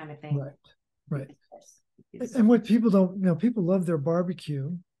kind of thing. Right. And what people don't, people love their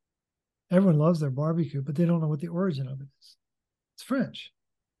barbecue. Everyone loves their barbecue, but they don't know what the origin of it is. It's French.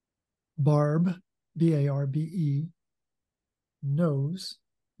 Barbe, B-A-R-B-E, nose,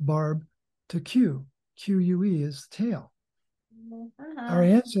 barb to Q. Q-U-E is tail. Our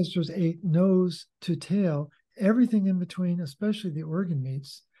ancestors ate nose to tail, everything in between, especially the organ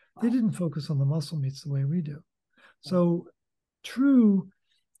meats. They didn't focus on the muscle meats the way we do. So true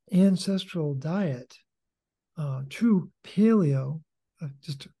ancestral diet, true paleo. I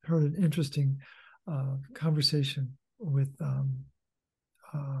just heard an interesting conversation with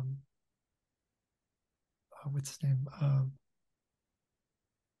what's his name?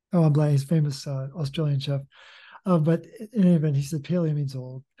 I'm blank. He's a famous Australian chef. But in any event, he said paleo means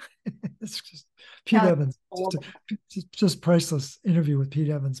old. It's just Pete Evans, just priceless interview with Pete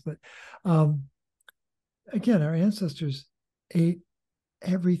Evans. But again, our ancestors ate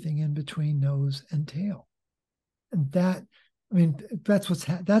everything in between nose and tail, and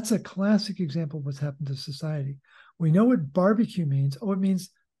that's a classic example of what's happened to society. We know what barbecue means. Oh, it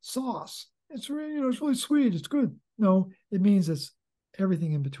means sauce. It's really, it's really sweet. It's good. No, it means it's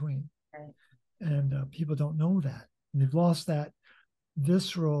everything in between. Right. And people don't know that. And they've lost that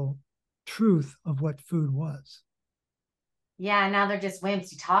visceral truth of what food was. Yeah, now they're just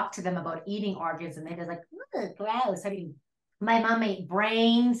wimps. You talk to them about eating organs, and they're just like, gross. My mom ate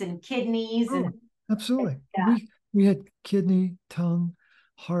brains and kidneys, and absolutely. Yeah. We had kidney, tongue,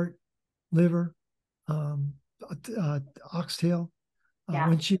 heart, liver, oxtail.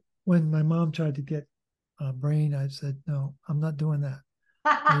 When my mom tried to get brain, I said, no, I'm not doing that.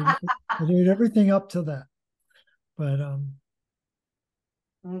 I did everything up to that. But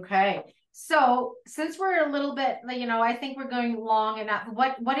okay. So since we're a little bit, I think we're going long enough.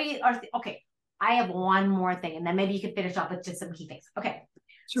 What are you? Okay. I have one more thing, and then maybe you could finish off with just some key things. Okay.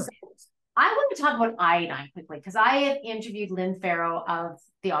 So Sure. I want to talk about iodine quickly because I have interviewed Lynn Farrow, of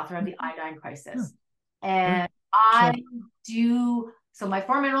the author of the Iodine Yeah. Crisis. Very And sharp. I do, so my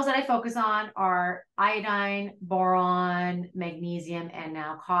four minerals that I focus on are iodine, boron, magnesium, and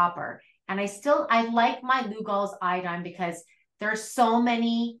now copper. And I like my Lugol's iodine because there's so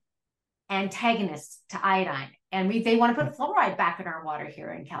many antagonists to iodine. And they want to put fluoride back in our water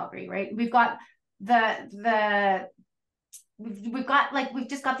here in Calgary, right? We've got we've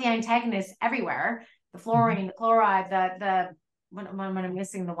just got the antagonists everywhere. The fluorine, the chloride, when I'm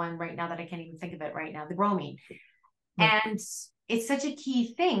missing the one right now that I can't even think of it right now, the bromine. Right. And it's such a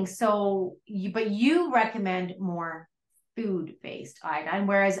key thing. So you recommend more food-based iodine,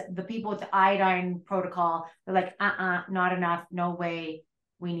 whereas the people with the iodine protocol, they're like, not enough, no way,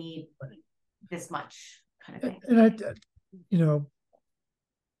 we need this much kind of thing. And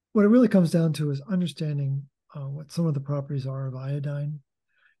what it really comes down to is understanding what some of the properties are of iodine.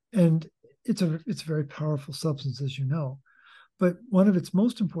 And it's a very powerful substance, as you know. But one of its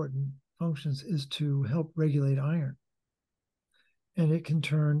most important functions is to help regulate iron. And it can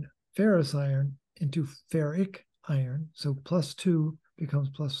turn ferrous iron into ferric iron. So +2 becomes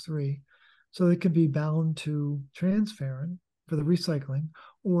 +3. So it can be bound to transferrin for the recycling,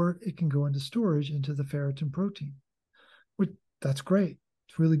 or it can go into storage into the ferritin protein. That's great.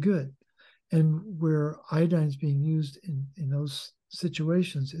 It's really good. And where iodine is being used in those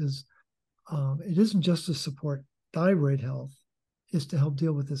situations is it isn't just to support thyroid health, it's to help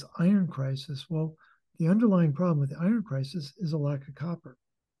deal with this iron crisis. Well, the underlying problem with the iron crisis is a lack of copper.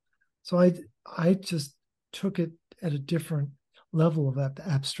 So I just took it at a different level of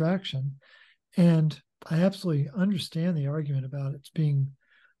abstraction. And I absolutely understand the argument about it's being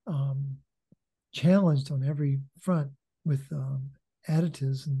challenged on every front with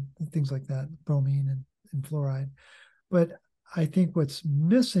additives and things like that, bromine and fluoride. But I think what's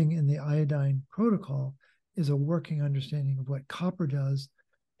missing in the iodine protocol is a working understanding of what copper does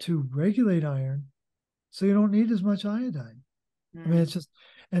to regulate iron so you don't need as much iodine. I mean, it's just,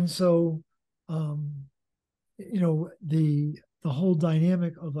 and so, the whole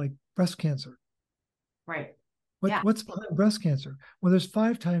dynamic of like breast cancer. Right. What's behind breast cancer? Well, there's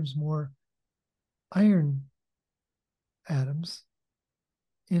 5 times more iron atoms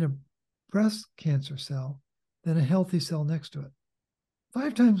in a breast cancer cell than a healthy cell next to it.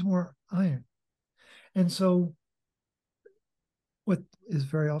 5 times more iron. And so what is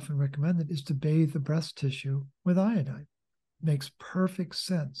very often recommended is to bathe the breast tissue with iodine. Makes perfect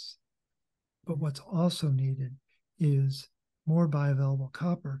sense. But what's also needed is more bioavailable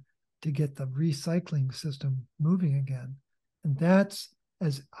copper to get the recycling system moving again. And that's,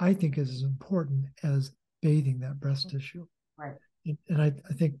 as I think, is as important as bathing that breast tissue. Right. And I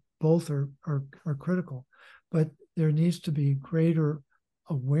think both are critical, but there needs to be greater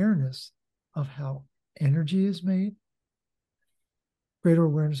awareness of how energy is made, greater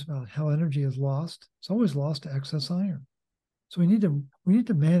awareness about how energy is lost. It's always lost to excess iron. So we need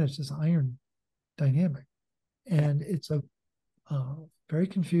to manage this iron dynamic, and it's very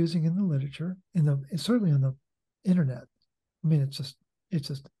confusing in the literature, certainly on the internet. I mean, it's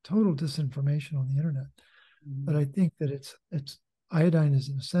just total disinformation on the internet. Mm-hmm. But I think that it's iodine is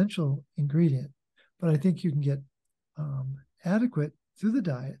an essential ingredient, but I think you can get adequate through the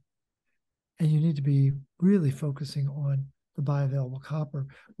diet, and you need to be really focusing on the bioavailable copper,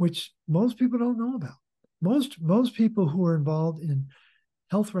 which most people don't know about. Most people who are involved in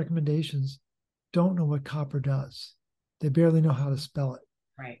health recommendations don't know what copper does. They barely know how to spell it.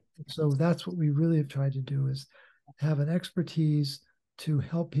 Right. So that's what we really have tried to do, is have an expertise to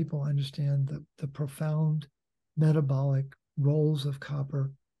help people understand the profound metabolic roles of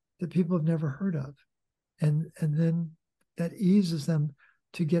copper that people have never heard of. And then that eases them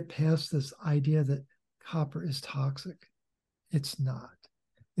to get past this idea that copper is toxic. It's not.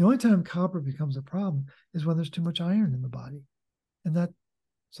 The only time copper becomes a problem is when there's too much iron in the body.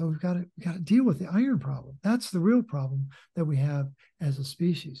 So we've got to deal with the iron problem. That's the real problem that we have as a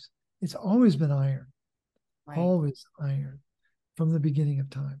species. It's always been iron, right. Always iron from the beginning of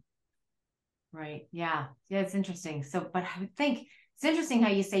time. Right. Yeah. Yeah. It's interesting. So, but I would think it's interesting how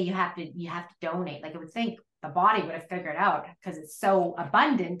you say you have to donate. Like I would think the body would have figured out, because it's so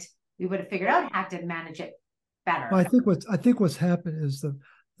abundant, we would have figured out how to manage it better. Well, I think what's happened is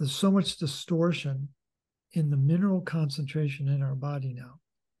there's so much distortion in the mineral concentration in our body now.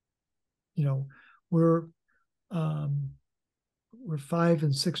 We're 5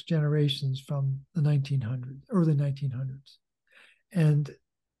 and 6 generations from the early 1900s. And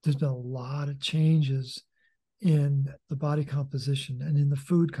there's been a lot of changes in the body composition and in the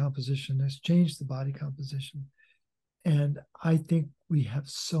food composition, has changed the body composition. And I think we have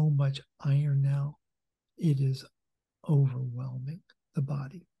so much iron now. It is overwhelming the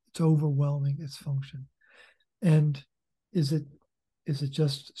body. It's overwhelming its function. And is it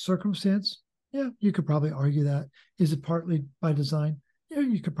just circumstance? Yeah, you could probably argue that. Is it partly by design? Yeah,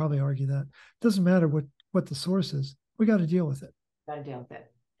 you could probably argue that. Doesn't matter what the source is. We got to deal with it. Got to deal with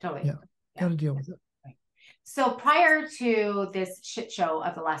it. Totally. Yeah, Yeah. got to deal with it. Right. So prior to this shit show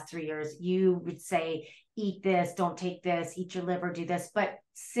of the last 3 years, you would say, eat this, don't take this, eat your liver, do this. But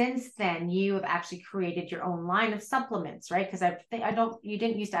since then, you have actually created your own line of supplements, right? Because you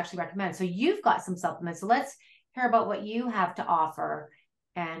didn't used to actually recommend. So you've got some supplements. So let's hear about what you have to offer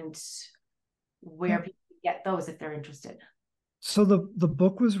and where people can get those if they're interested. So the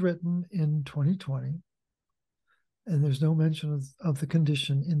book was written in 2020, and there's no mention of the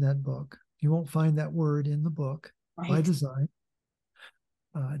condition in that book. You won't find that word in the book by design.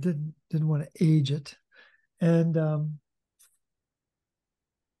 I didn't want to age it. And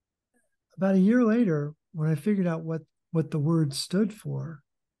about a year later, when I figured out what the word stood for,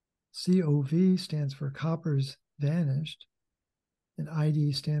 COV stands for coppers vanished, and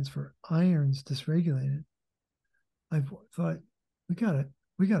ID stands for irons dysregulated. I thought we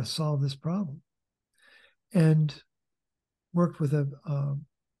gotta solve this problem, and worked with a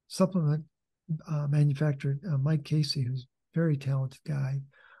supplement manufacturer, Mike Casey, who's a very talented guy,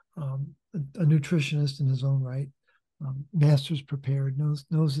 a nutritionist in his own right, master's prepared,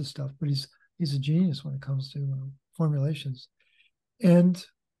 knows his stuff, but he's a genius when it comes to formulations. And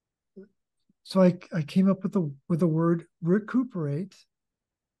so I came up with the word recuperate,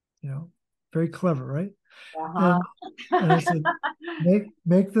 very clever, right? Uh-huh. And I said,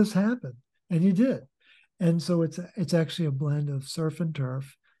 make this happen. And he did. And so it's actually a blend of surf and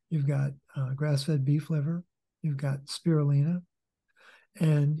turf. You've got grass-fed beef liver, you've got spirulina,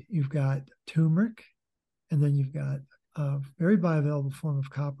 and you've got turmeric, and then you've got a very bioavailable form of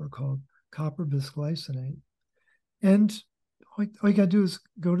copper called copper bisglycinate. And all you got to do is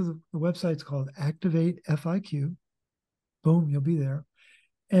go to the website. It's called Activate FIQ. Boom, you'll be there.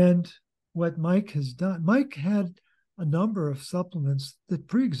 And what Mike has done, Mike had a number of supplements that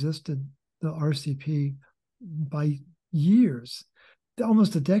pre-existed the RCP by years,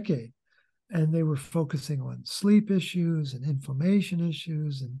 almost a decade. And they were focusing on sleep issues and inflammation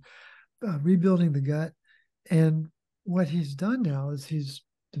issues and rebuilding the gut. And what he's done now is he's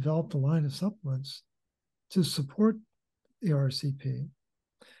developed a line of supplements to support the RCP.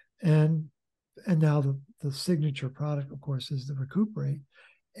 And now the signature product, of course, is the Recuperate.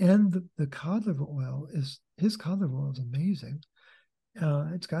 And the cod liver oil his cod liver oil is amazing.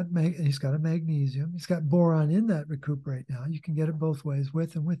 He's got a magnesium. He's got boron in that Recuperate now. You can get it both ways,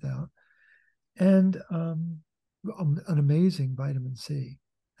 with and without. And an amazing vitamin C.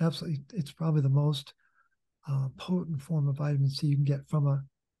 Absolutely, it's probably the most potent form of vitamin C you can get from a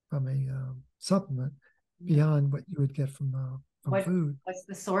supplement, beyond what you would get from food. What's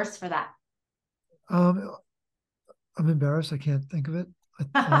the source for that? I'm embarrassed. I can't think of it.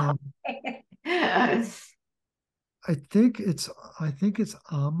 I think it's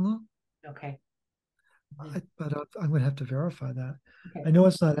amla. Okay. But I'm going to have to verify that. Okay. I know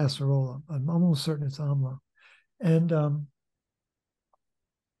it's not acerola. I'm almost certain it's amla, and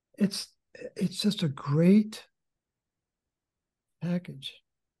it's just a great package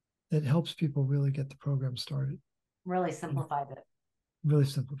that helps people really get the program started. Really simplifies it. Really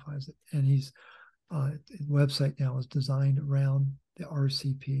simplifies it, and his website now is designed around the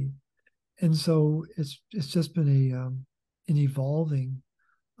RCP, and so it's just been an evolving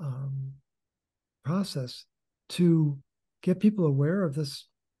process to get people aware of this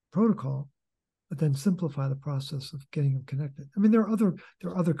protocol, but then simplify the process of getting them connected. I mean, there are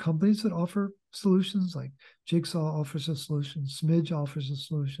other companies that offer solutions, like Jigsaw offers a solution, Smidge offers a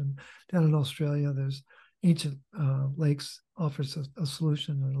solution. Down in Australia, there's Ancient Lakes offers a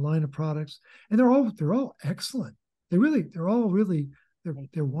solution and a line of products, and they're all excellent. They're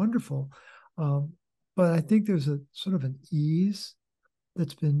wonderful. But I think there's a sort of an ease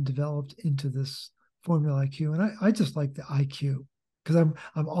that's been developed into this Formula IQ, and I just like the IQ, because I'm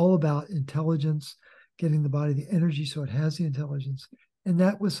all about intelligence, getting the body the energy so it has the intelligence. And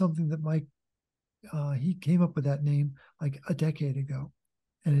that was something that Mike he came up with that name like a decade ago,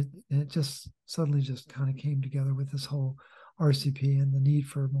 and it just suddenly just kind of came together with this whole RCP and the need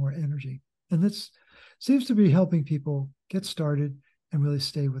for more energy, and this seems to be helping people get started and really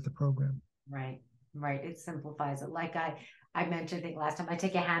stay with the program. Right. It simplifies it. Like I mentioned, I think last time, I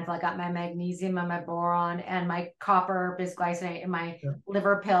take a handful. I got my magnesium and my boron and my copper bisglycinate and my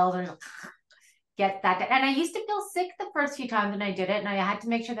liver pills, and get that. And I used to feel sick the first few times when I did it, and I had to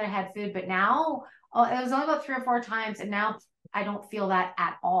make sure that I had food. But now, oh, it was only about 3 or 4 times, and now I don't feel that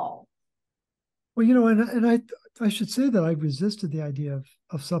at all. Well, and I should say that I resisted the idea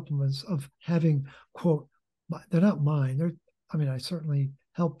of supplements, of having, quote, they're not mine. I mean, I certainly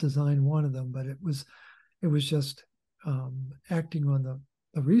helped design one of them, but it was just acting on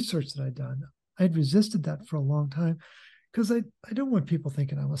the research that I'd done. I'd resisted that for a long time because I don't want people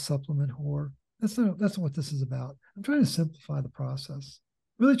thinking I'm a supplement whore. That's not what this is about. I'm trying to simplify the process,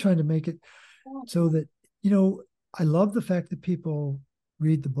 really trying to make it so that, I love the fact that people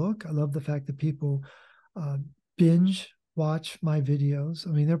read the book. I love the fact that people uh, binge watch my videos.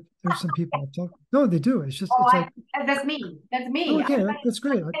 I mean, there's some people I've talked. No, they do. Oh, It's like, that's me. That's oh, me. okay, that's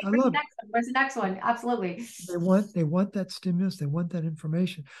great. I Where's the love it. next one? Where's the next one? Absolutely. They want that stimulus. They want that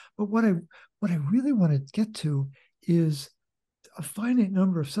information. But what I really want to get to is a finite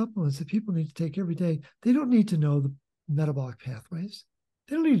number of supplements that people need to take every day. They don't need to know the metabolic pathways.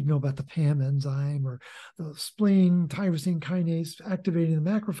 They don't need to know about the PAM enzyme or the spleen tyrosine kinase activating the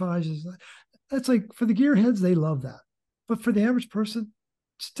macrophages. That's like, for the gearheads, they love that. But for the average person,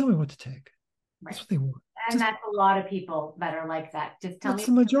 just tell me what to take. Right. That's what they want. And that's a lot of people that are like that. Just tell That's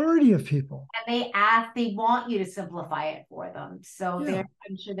me. the majority of people. And they want you to simplify it for them. So Yeah.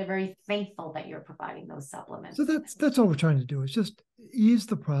 I'm sure they're very thankful that you're providing those So supplements. that's all we're trying to do, is just ease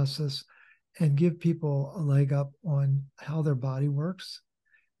the process and give people a leg up on how their body works.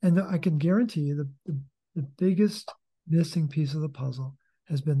 And I can guarantee you the biggest missing piece of the puzzle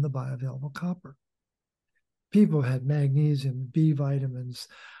has been the bioavailable copper. People had magnesium, B vitamins,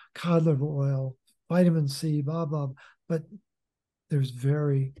 cod liver oil, vitamin C, blah, blah, but there's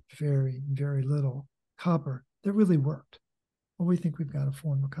very, very, very little copper that really worked. Well, we think we've got a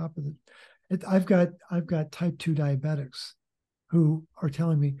form of copper I've got type 2 diabetics who are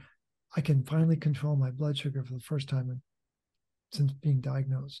telling me I can finally control my blood sugar for the first time since being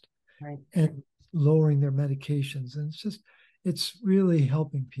diagnosed. Right. And lowering their medications. And it's really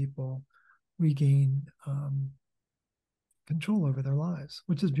helping people regain control over their lives,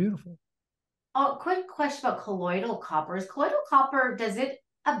 which is beautiful. Oh, quick question about colloidal copper. Is colloidal copper, does it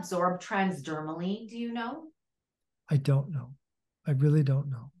absorb transdermally? Do you know? I don't know. I really don't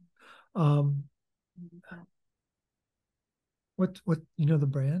know. Um, what the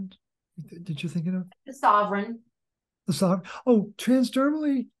brand? Did you think of The Sovereign. the soft? Oh,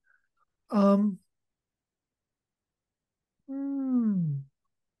 transdermally. Um, hmm,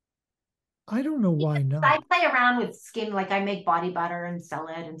 I don't know why I not. play around with skin, like I make body butter and sell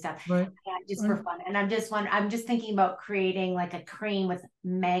it and stuff, Right. just Right. for fun. And I'm just thinking about creating like a cream with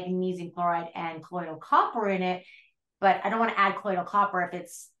magnesium chloride and colloidal copper in it. But I don't want to add colloidal copper if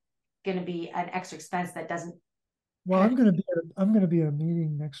it's going to be an extra expense that doesn't. Well, I'm going to be at a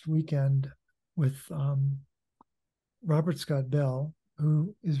meeting next weekend with Robert Scott Bell,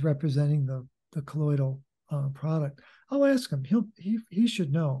 who is representing the colloidal product. I'll ask him. He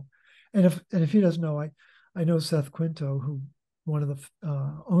should know. And if he doesn't know, I know Seth Quinto, who one of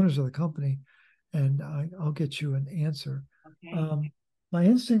the owners of the company, and I'll get you an answer. Okay. My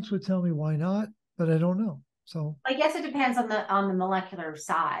instincts would tell me why not, but I don't know. So I guess it depends on the molecular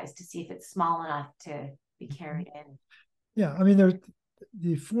size to see if it's small enough to be carried in. yeah, I mean,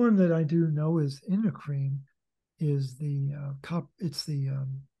 the form that I do know is in a cream is the it's the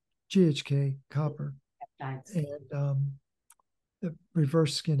GHK copper, Peptides. and the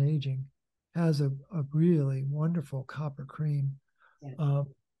reverse skin aging has a really wonderful copper cream Yeah.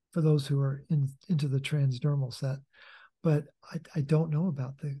 for those who are into the transdermal set. But I don't know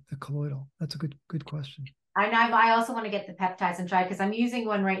about the colloidal. That's a good question. I also want to get the peptides and try because I'm using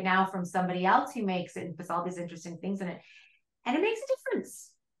one right now from somebody else who makes it and puts all these interesting things in it. And it makes a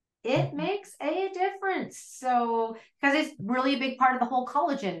difference. It makes a difference. So, because it's really a big part of the whole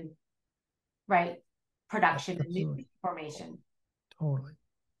collagen, right? Production and Absolutely. formation. Totally.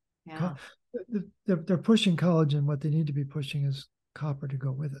 Yeah. They're pushing collagen. What they need to be pushing is copper to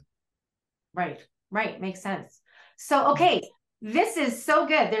go with it. Right. Right. Makes sense. So, okay. This is so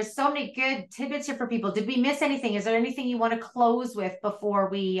good. There's so many good tidbits here for people. Did we miss anything? Is there anything you want to close with before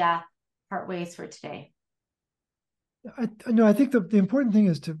we part ways for today? I think the important thing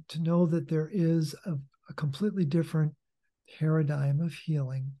is to know that there is a completely different paradigm of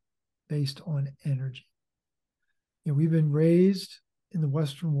healing based on energy. We've been raised in the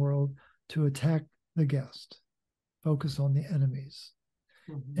Western world to attack the guest, focus on the enemies.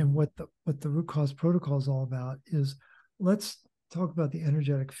 Mm-hmm. And what the root cause protocol is all about is, let's talk about the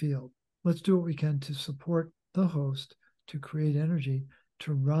energetic field. Let's do what we can to support the host, to create energy,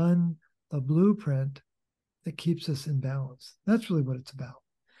 to run the blueprint that keeps us in balance. That's really what it's about.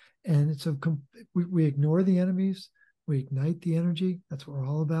 And we ignore the enemies, we ignite the energy. That's what we're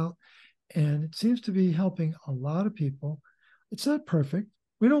all about. And it seems to be helping a lot of people. It's not perfect.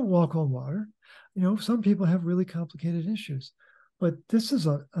 We don't walk on water. Some people have really complicated issues, but this is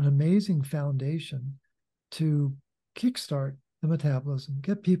an amazing foundation to kickstart the metabolism,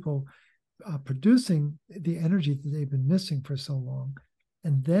 get people producing the energy that they've been missing for so long,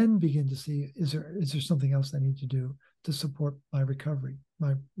 and then begin to see, is there something else I need to do to support my recovery,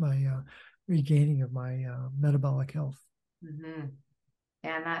 my regaining of my metabolic health. Mm-hmm.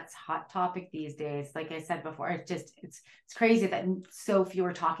 And that's hot topic these days. Like I said before, it's crazy that so few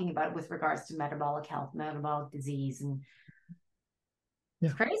are talking about it with regards to metabolic health, metabolic disease, and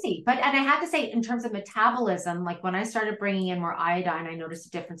it's crazy. And I have to say, in terms of metabolism, like when I started bringing in more iodine, I noticed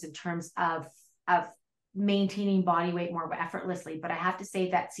a difference in terms of maintaining body weight more effortlessly. But I have to say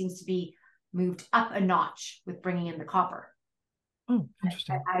that seems to be moved up a notch with bringing in the copper. Oh,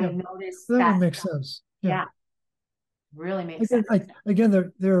 interesting. I noticed that would make sense. Yeah, really makes sense.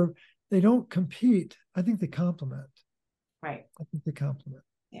 Again, they don't compete. I think they complement. Right. I think they complement.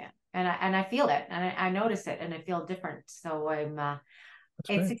 Yeah, and I feel it, and I notice it, and I feel different. So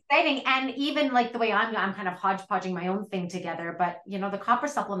it's exciting. And even like the way I'm kind of hodgepodging my own thing together, but the copper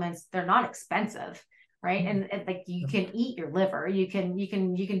supplements, they're not expensive, right? And like you can eat your liver, you can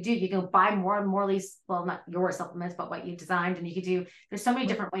buy more Morley's, well, not your supplements, but what you designed, and there's so many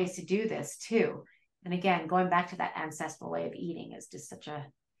different ways to do this too. And again, going back to that ancestral way of eating is just such a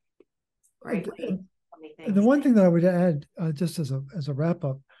great way. The one thing that I would add, just as a wrap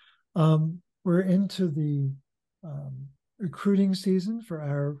up, we're into the recruiting season for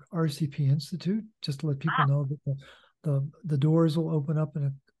our RCP Institute. Just to let people know that the doors will open up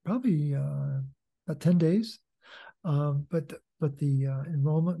in probably about 10 days. But the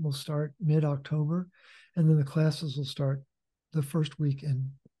enrollment will start mid-October, and then the classes will start the first week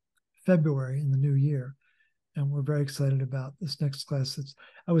in February in the new year. And we're very excited about this next class.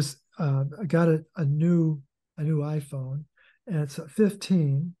 I got a new iPhone, and it's a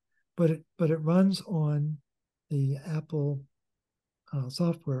 15, but it runs on the Apple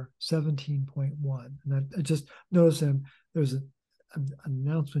software 17.1. And I just noticed there's an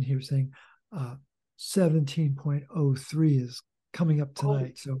announcement here saying 17.03 is coming up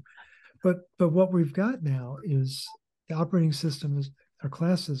tonight. So, but what we've got now is the operating system is our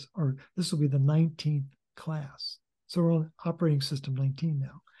classes are. This will be the 19th class. So we're on operating system 19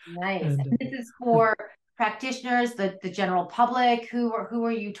 now. Nice. And this is for practitioners, the general public. Who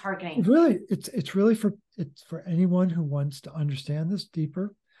are you targeting? It's really for anyone who wants to understand this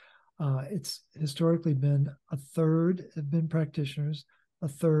deeper. It's historically been a third have been practitioners, a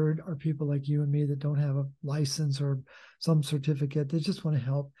third are people like you and me that don't have a license or some certificate. They just want to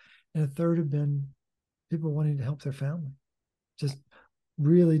help, and a third have been people wanting to help their family, just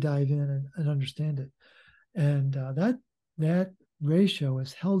really dive in and understand it. And that ratio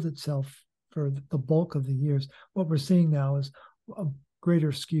has held itself for the bulk of the years. What we're seeing now is a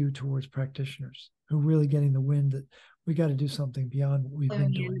greater skew towards practitioners who are really getting the wind that we got to do something beyond what we've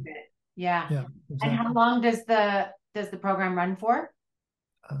been doing. Yeah. Exactly. And how long does the program run for?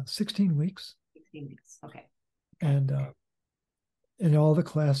 16 weeks. 16 weeks. Okay. And in all the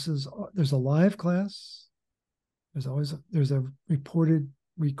classes, there's a live class. There's a recorded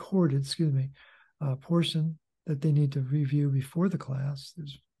portion that they need to review before the class.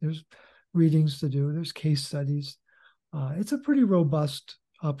 There's readings to do. There's case studies. It's a pretty robust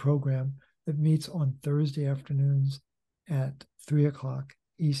program that meets on Thursday afternoons at 3:00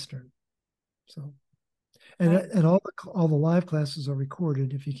 Eastern. So, and all the live classes are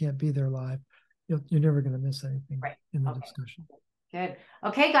recorded. If you can't be there live, you're never going to miss anything in the discussion. Good.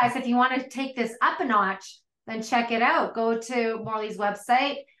 Okay, guys, if you want to take this up a notch, then check it out. Go to Morley's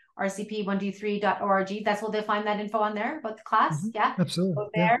website, rcp123.org. That's where they'll find that info on there about the class. Mm-hmm. Yeah, absolutely. Go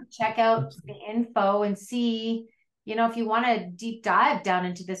there, check out the info and see, if you want to deep dive down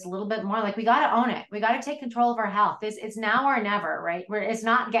into this a little bit more. Like, we got to own it. We got to take control of our health. It's now or never, right? It's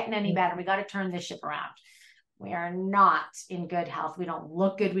not getting any better. We got to turn this ship around. We are not in good health. We don't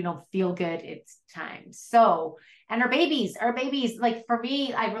look good. We don't feel good. It's time. So, and our babies, like for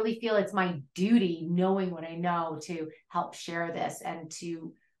me, I really feel it's my duty, knowing what I know, to help share this and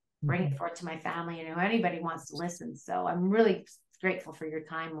to bring it forth to my family and if anybody wants to listen. So I'm really grateful for your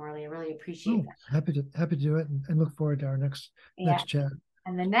time, Morley. I really appreciate that. Happy to do it and look forward to our next chat.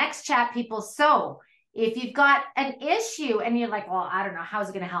 And the next chat, people. So if you've got an issue and you're like, well, I don't know, how's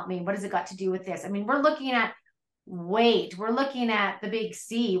it going to help me? What has it got to do with this? I mean, we're looking at weight, we're looking at the big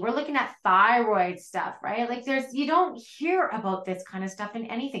C, we're looking at thyroid stuff, right? Like you don't hear about this kind of stuff in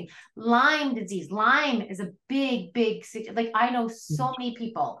anything. Lyme disease. Lyme is a big, like I know so many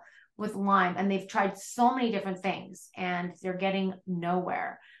people with Lyme, and they've tried so many different things and they're getting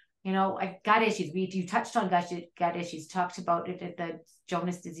nowhere. You know, gut issues. You touched on gut issues, talked about it at the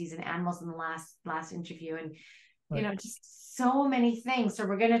Jonas disease in animals in the last interview, and you know, just so many things. So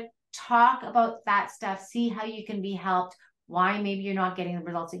we're going to talk about that stuff, see how you can be helped, why maybe you're not getting the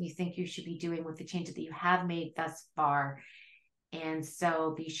results that you think you should be doing with the changes that you have made thus far. And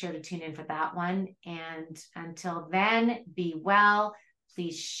so be sure to tune in for that one. And until then, be well.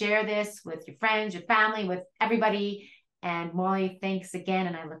 Please share this with your friends, your family, with everybody. And Morley, thanks again.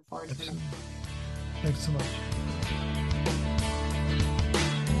 And I look forward to it. Thanks so much.